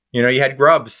 You had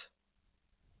grubs.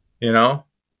 And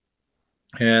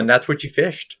that's what you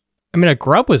fished. I mean, a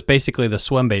grub was basically the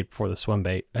swim bait before the swim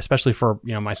bait, especially for,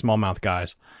 my smallmouth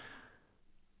guys.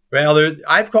 Well,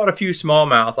 I've caught a few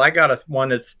smallmouth. I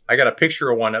got a picture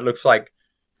of one that looks like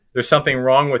there's something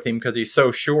wrong with him because he's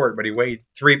so short, but he weighed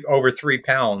over 3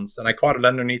 pounds. And I caught it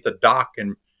underneath the dock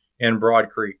in Broad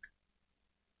Creek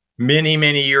many,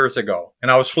 many years ago.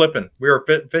 And I was flipping. We were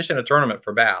fishing a tournament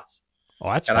for bass.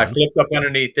 Oh, that's and fun. I flipped up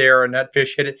underneath there, and that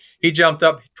fish hit it. He jumped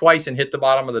up twice and hit the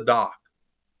bottom of the dock.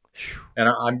 And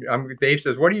Dave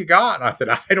says, "What do you got?" And I said,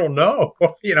 "I don't know."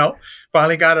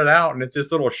 Finally got it out, and it's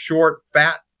this little short,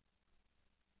 fat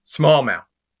smallmouth.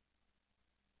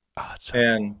 Oh,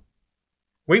 and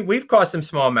we've caught some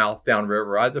smallmouth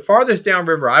downriver. The farthest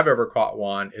downriver I've ever caught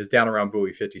one is down around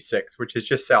Buoy 56, which is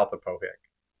just south of Pohick.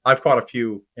 I've caught a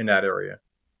few in that area,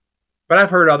 but I've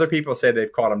heard other people say they've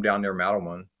caught them down near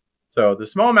Mattleman. So the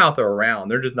smallmouth are around;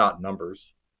 they're just not in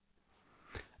numbers.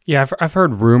 Yeah, I've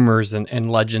heard rumors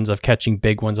and legends of catching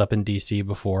big ones up in DC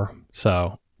before.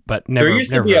 So, but never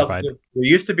verified. There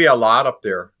used to be a lot up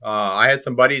there. I had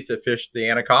some buddies that fished the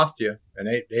Anacostia, and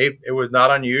it was not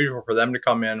unusual for them to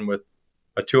come in with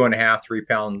a 2.5, 3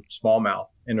 pound smallmouth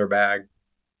in their bag.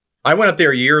 I went up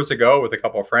there years ago with a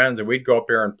couple of friends, and we'd go up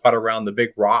there and putt around the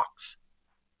big rocks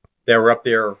that were up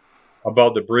there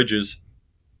above the bridges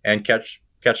and catch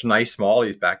nice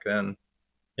smallies back then.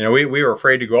 We were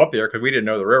afraid to go up there because we didn't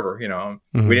know the river.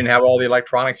 Mm-hmm. We didn't have all the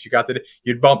electronics.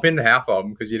 You'd bump into half of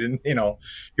them because you didn't.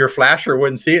 Your flasher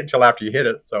wouldn't see it until after you hit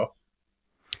it. So,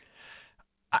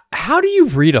 how do you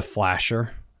read a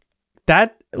flasher?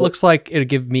 That looks like it'd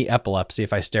give me epilepsy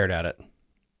if I stared at it.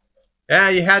 Yeah,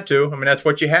 you had to. I mean, that's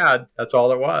what you had. That's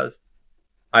all it was.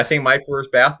 I think my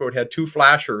first bass boat had 2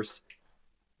 flashers,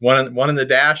 one in the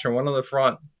dash and one on the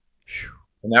front,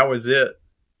 and that was it.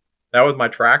 That was my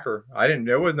tracker.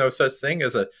 There was no such thing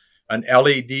as an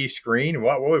LED screen.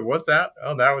 What's that?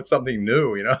 Oh, that was something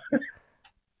new,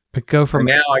 But go from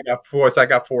now I got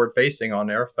forward facing on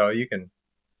there, so you can,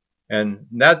 and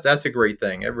that's a great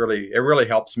thing. It really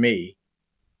helps me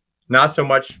not so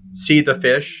much see the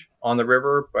fish on the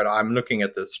river, but I'm looking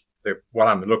at what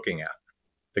I'm looking at,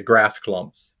 the grass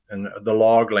clumps and the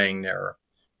log laying there.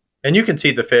 And you can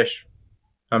see the fish.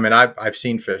 I mean, I've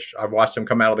seen fish. I've watched them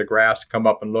come out of the grass, come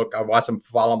up and look. I've watched them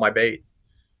follow my baits.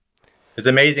 It's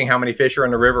amazing how many fish are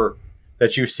in the river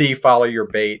that you see follow your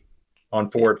bait on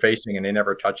forward facing and they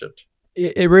never touch it.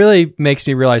 It really makes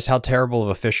me realize how terrible of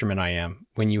a fisherman I am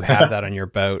when you have that on your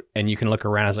boat and you can look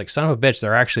around. It's like, son of a bitch,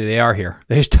 they are here.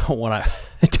 They just don't want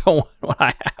what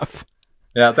I have.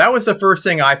 Yeah, that was the first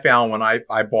thing I found when I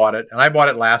bought it. And I bought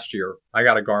it last year. I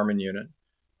got a Garmin unit.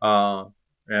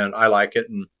 And I like it.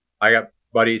 And I got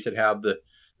buddies that have the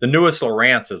newest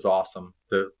Lowrance is awesome.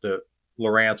 The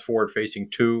Lowrance forward facing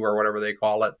 2 or whatever they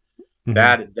call it.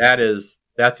 Mm-hmm.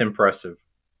 That's impressive.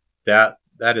 That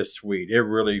is sweet. It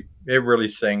really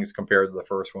sings compared to the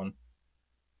first one.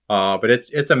 But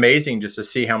it's amazing just to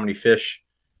see how many fish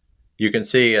you can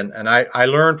see. And I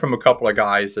learned from a couple of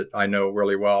guys that I know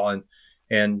really well.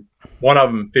 And one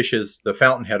of them fishes the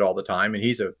fountainhead all the time. And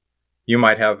you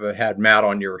might have had Matt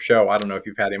on your show. I don't know if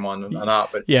you've had him on or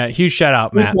not, but yeah, huge shout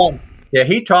out, Matt.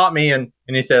 He taught me and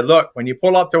he said, look, when you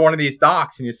pull up to one of these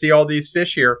docks and you see all these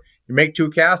fish here, you make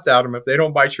 2 casts out of them. If they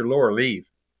don't bite your lure, leave.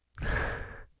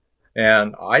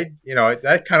 And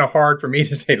that's kind of hard for me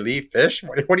to say, leave fish.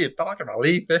 What are you talking about?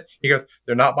 Leave fish? He goes,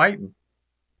 they're not biting.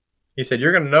 He said,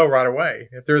 you're going to know right away.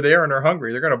 If they're there and they're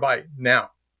hungry, they're going to bite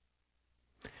now.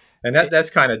 And that's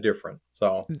kind of different.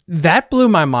 So that blew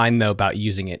my mind though about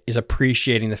using it, is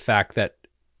appreciating the fact that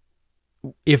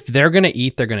if they're going to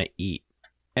eat, they're going to eat.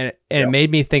 And it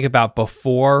made me think about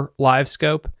before live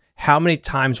scope, how many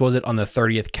times was it on the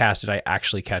 30th cast did I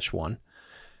actually catch one?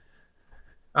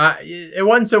 It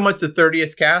wasn't so much the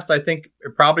 30th cast. I think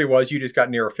it probably was you just got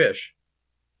near a fish.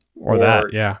 Or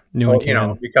that, yeah.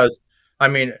 Because I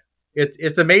mean,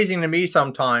 it's amazing to me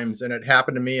sometimes, and it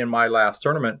happened to me in my last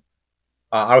tournament.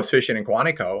 I was fishing in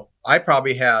Quantico. I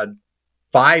probably had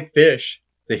 5 fish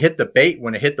that hit the bait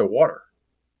when it hit the water.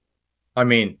 I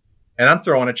mean, and I'm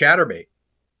throwing a chatterbait.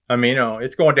 I mean,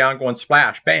 it's going down, going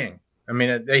splash, bang. I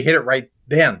mean, they hit it right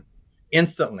then,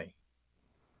 instantly.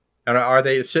 And are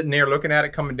they sitting there looking at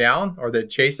it coming down, or they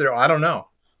chase it? I don't know.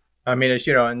 I mean, it's,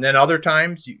 and then other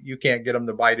times you can't get them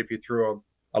to bite if you threw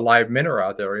a live minnow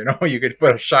out there. You could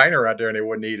put a shiner out there and they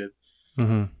wouldn't eat it.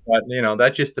 Mm-hmm. But,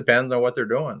 that just depends on what they're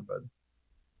doing.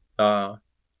 But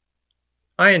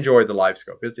I enjoy the live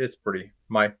scope. It's pretty,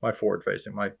 my forward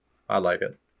facing, I like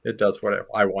it. It does what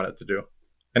I want it to do.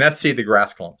 And that's see the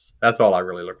grass clumps. That's all I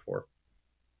really look for.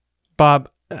 Bob,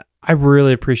 I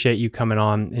really appreciate you coming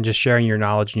on and just sharing your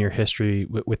knowledge and your history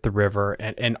with the river.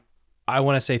 And I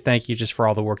want to say thank you just for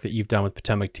all the work that you've done with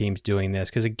Potomac Teams doing this.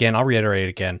 Because again, I'll reiterate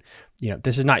again,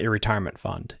 this is not your retirement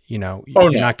fund. You're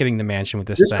not getting the mansion with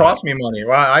this thing. This cost me money.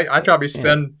 Well, I probably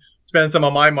spend some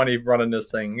of my money running this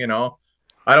thing.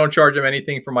 I don't charge them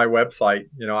anything for my website.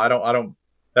 I don't.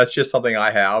 That's just something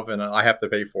I have, and I have to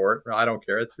pay for it. I don't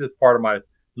care. It's just part of my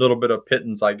little bit of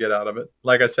pittance I get out of it.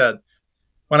 Like I said,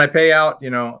 when I pay out,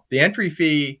 the entry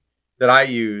fee that I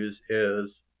use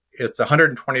it's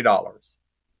 $120.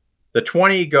 The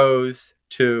 20 goes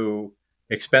to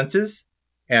expenses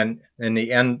and in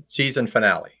the end season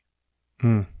finale.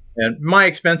 And my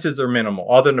expenses are minimal,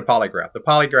 other than the polygraph. The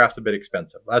polygraph's a bit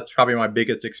expensive. That's probably my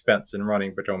biggest expense in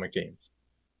running Potomac Teams.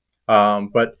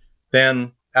 But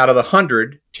then out of the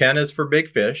 100, 10 is for big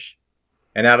fish.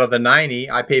 And out of the 90,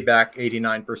 I pay back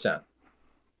 89%.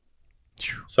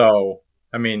 So,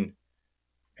 I mean,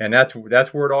 and that's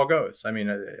where it all goes. I mean,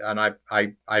 and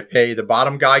I pay, the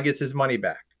bottom guy gets his money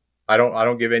back. I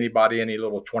don't give anybody any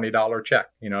little $20 check.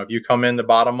 If you come in the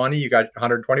bottom money, you got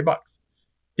 $120.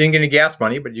 Didn't get any gas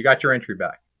money, but you got your entry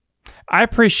back. I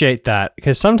appreciate that,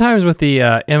 because sometimes with the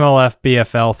MLF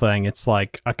BFL thing, it's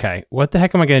like, okay, what the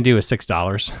heck am I going to do with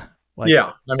 $6?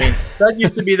 Yeah, I mean, that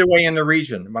used to be the way in the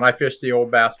region when I fished the old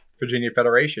Bass Virginia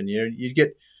Federation.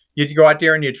 You'd go out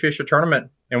there and you'd fish a tournament,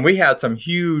 and we had some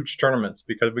huge tournaments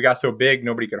because we got so big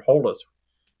nobody could hold us.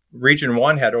 Region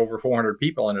 1 had over 400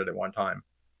 people in it at one time,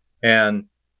 and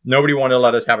nobody wanted to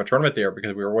let us have a tournament there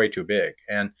because we were way too big.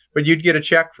 But you'd get a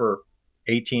check for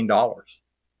 $18.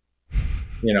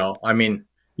 I mean,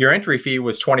 your entry fee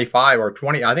was 25 or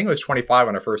 20. I think it was 25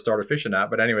 when I first started fishing that.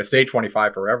 But anyway, it stayed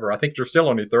 25 forever. I think they're still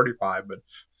only 35, but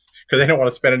because they don't want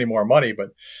to spend any more money.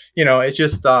 But, it's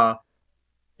just, I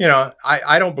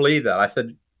don't believe that. I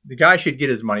said the guy should get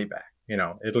his money back,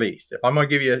 at least. If I'm going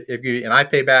to give you, and I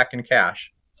pay back in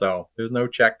cash. So there's no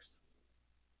checks.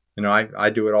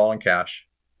 I do it all in cash.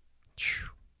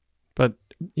 But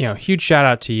huge shout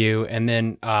out to you. And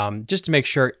then just to make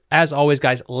sure, as always,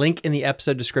 guys, link in the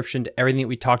episode description to everything that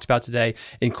we talked about today,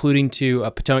 including to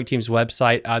Potomac Teams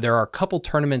website. There are a couple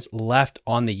tournaments left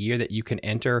on the year that you can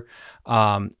enter.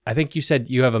 I think you said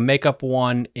you have a makeup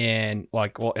one in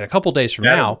in a couple days from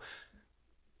now.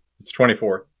 It's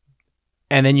 24th.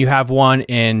 And then you have one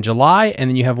in July, and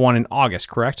then you have one in August,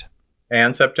 correct?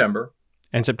 And September.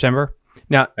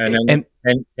 Now, and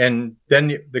then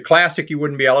the Classic you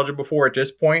wouldn't be eligible for at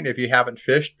this point if you haven't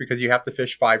fished, because you have to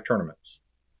fish 5 tournaments.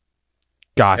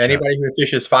 Gotcha. Anybody who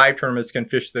fishes 5 tournaments can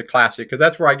fish the Classic, because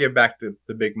that's where I give back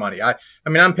the big money. I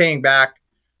mean, I'm paying back,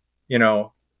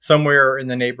 somewhere in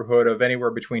the neighborhood of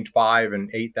anywhere between $5,000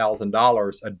 and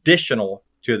 $8,000 additional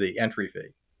to the entry fee,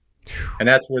 and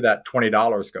that's where that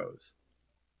 $20 goes.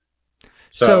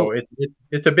 So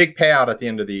it's a big payout at the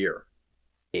end of the year.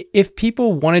 If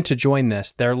people wanted to join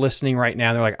this, they're listening right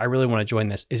now, they're like, I really want to join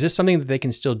this. Is this something that they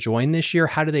can still join this year?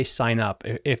 How do they sign up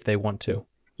if they want to?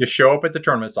 You show up at the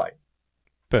tournament site.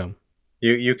 Boom.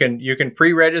 You can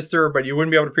pre-register, but you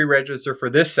wouldn't be able to pre-register for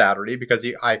this Saturday, because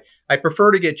I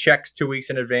prefer to get checks 2 weeks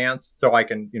in advance so I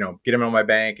can, get them on my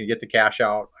bank and get the cash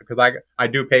out, because I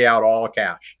do pay out all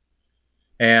cash.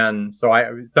 And so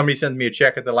somebody sends me a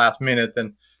check at the last minute,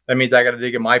 then that means I got to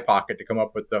dig in my pocket to come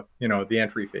up with the, the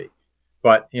entry fee.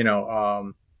 But,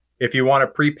 if you want to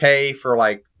prepay for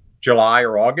like July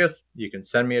or August, you can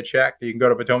send me a check. You can go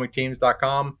to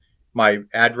PotomacTeams.com. My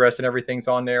address and everything's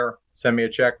on there. Send me a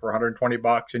check for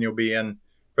 $120 and you'll be in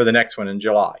for the next one in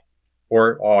July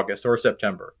or August or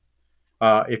September.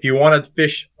 If you want to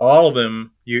fish all of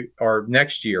them, or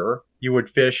next year, you would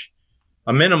fish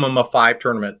a minimum of 5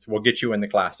 tournaments will get you in the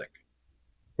Classic,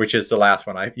 which is the last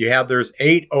one. There's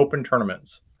 8 open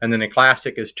tournaments, and then the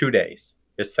Classic is 2 days.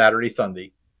 It's Saturday,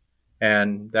 Sunday,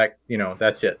 and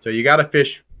that's it. So you got to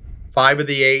fish 5 of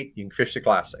the 8. You can fish the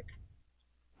Classic.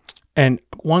 And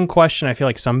one question I feel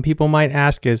like some people might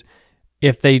ask is,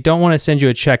 if they don't want to send you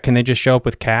a check, can they just show up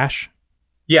with cash?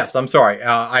 Yes, I'm sorry.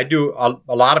 I do.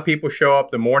 A lot of people show up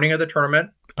the morning of the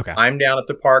tournament. Okay. I'm down at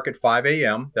the park at 5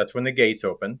 a.m. That's when the gates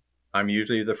open. I'm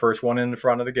usually the first one in the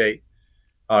front of the gate,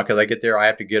 because I get there. I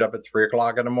have to get up at 3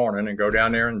 o'clock in the morning and go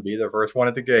down there and be the first one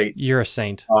at the gate. You're a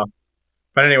saint.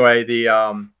 But anyway,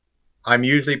 I'm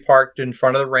usually parked in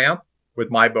front of the ramp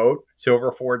with my boat,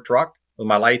 silver Ford truck, with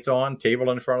my lights on, table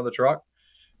in front of the truck,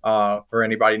 for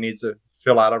anybody who needs to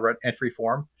fill out an entry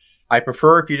form. I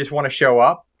prefer, if you just want to show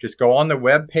up, just go on the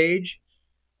web page,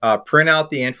 print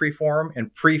out the entry form,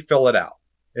 and pre-fill it out.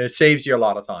 It saves you a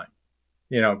lot of time,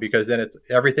 because then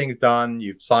everything's done.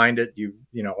 You've signed it.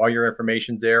 All your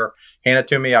information's there. Hand it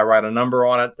to me. I write a number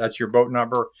on it. That's your boat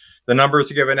number. The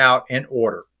numbers are given out in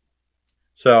order.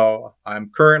 So I'm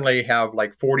currently have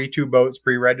like 42 boats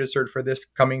pre-registered for this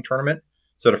coming tournament.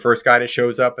 So the first guy that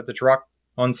shows up at the truck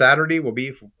on Saturday will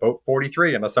be boat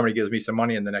 43, unless somebody gives me some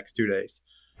money in the next 2 days.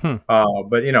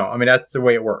 But that's the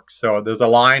way it works. So there's a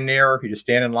line there. You just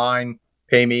stand in line,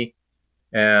 pay me,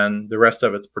 and the rest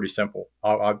of it's pretty simple.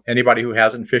 Anybody who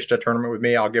hasn't fished a tournament with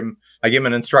me, I give them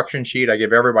an instruction sheet. I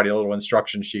give everybody a little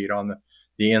instruction sheet on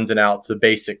the ins and outs, the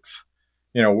basics,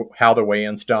 how the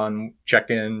weigh-in's done, check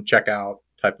in, check out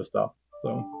type of stuff.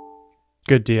 So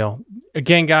good deal.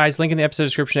 Again, guys, link in the episode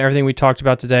description, everything we talked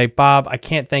about today. Bob, I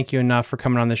can't thank you enough for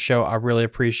coming on this show. I really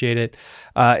appreciate it.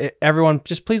 Everyone,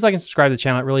 just please like and subscribe to the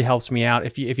channel. It really helps me out.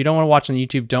 If you don't want to watch on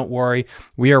YouTube, don't worry.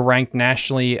 We are ranked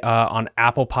nationally on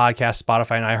Apple Podcasts,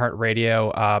 Spotify, and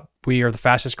iHeartRadio. We are the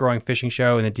fastest growing fishing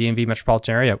show in the DMV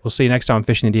metropolitan area. We'll see you next time on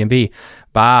Fishing the DMV.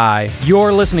 Bye.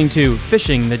 You're listening to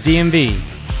Fishing the DMV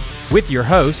with your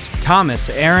hosts, Thomas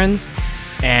Ahrens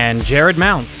and Jared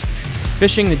Mounts.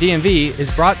 Fishing the DMV is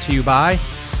brought to you by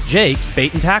Jake's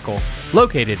Bait and Tackle,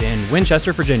 located in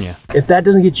Winchester, Virginia. If that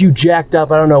doesn't get you jacked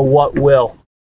up, I don't know what will.